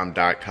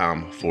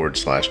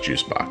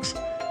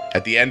dexcom.com/juicebox.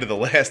 At the end of the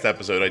last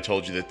episode, I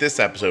told you that this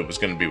episode was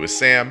going to be with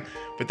Sam,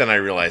 but then I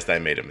realized I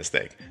made a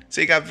mistake.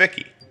 So you got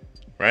Vickie,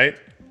 right?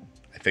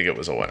 I think it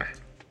was a winner.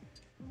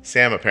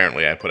 Sam,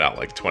 apparently I put out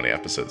like 20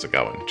 episodes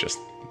ago and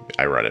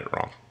I read it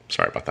wrong.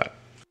 Sorry about that.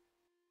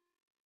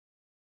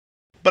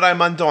 But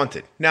I'm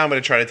undaunted. Now I'm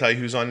going to try to tell you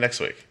who's on next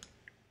week.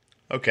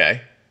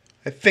 Okay.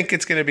 I think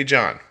it's going to be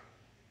John.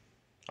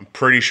 I'm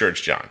pretty sure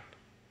it's John.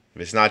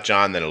 If it's not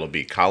John, then it'll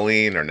be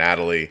Colleen or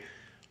Natalie.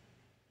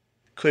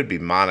 Could be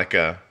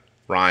Monica,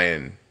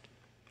 Ryan,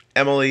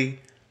 Emily,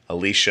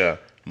 Alicia,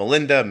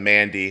 Melinda,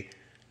 Mandy,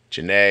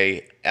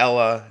 Janae,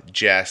 Ella,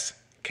 Jess,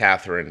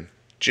 Catherine,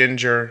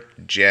 Ginger,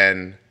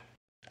 Jen.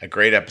 A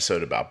great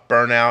episode about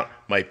burnout.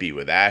 Might be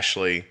with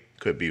Ashley.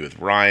 Could be with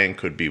Ryan.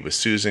 Could be with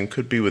Susan.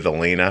 Could be with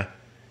Elena.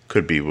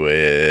 Could be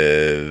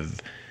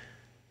with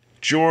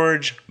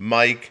George,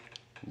 Mike,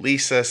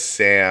 Lisa,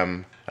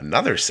 Sam,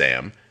 another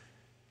Sam,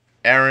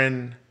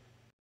 Erin.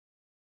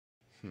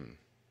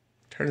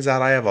 Turns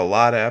out I have a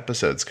lot of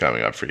episodes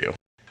coming up for you.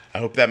 I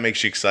hope that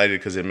makes you excited,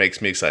 because it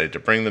makes me excited to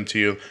bring them to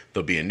you.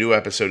 There'll be a new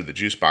episode of the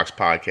Juicebox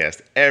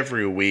Podcast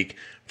every week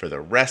for the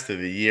rest of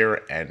the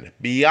year and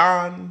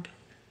beyond,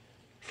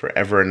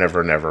 forever and ever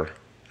and ever,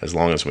 as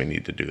long as we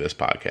need to do this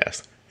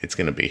podcast. It's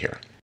going to be here.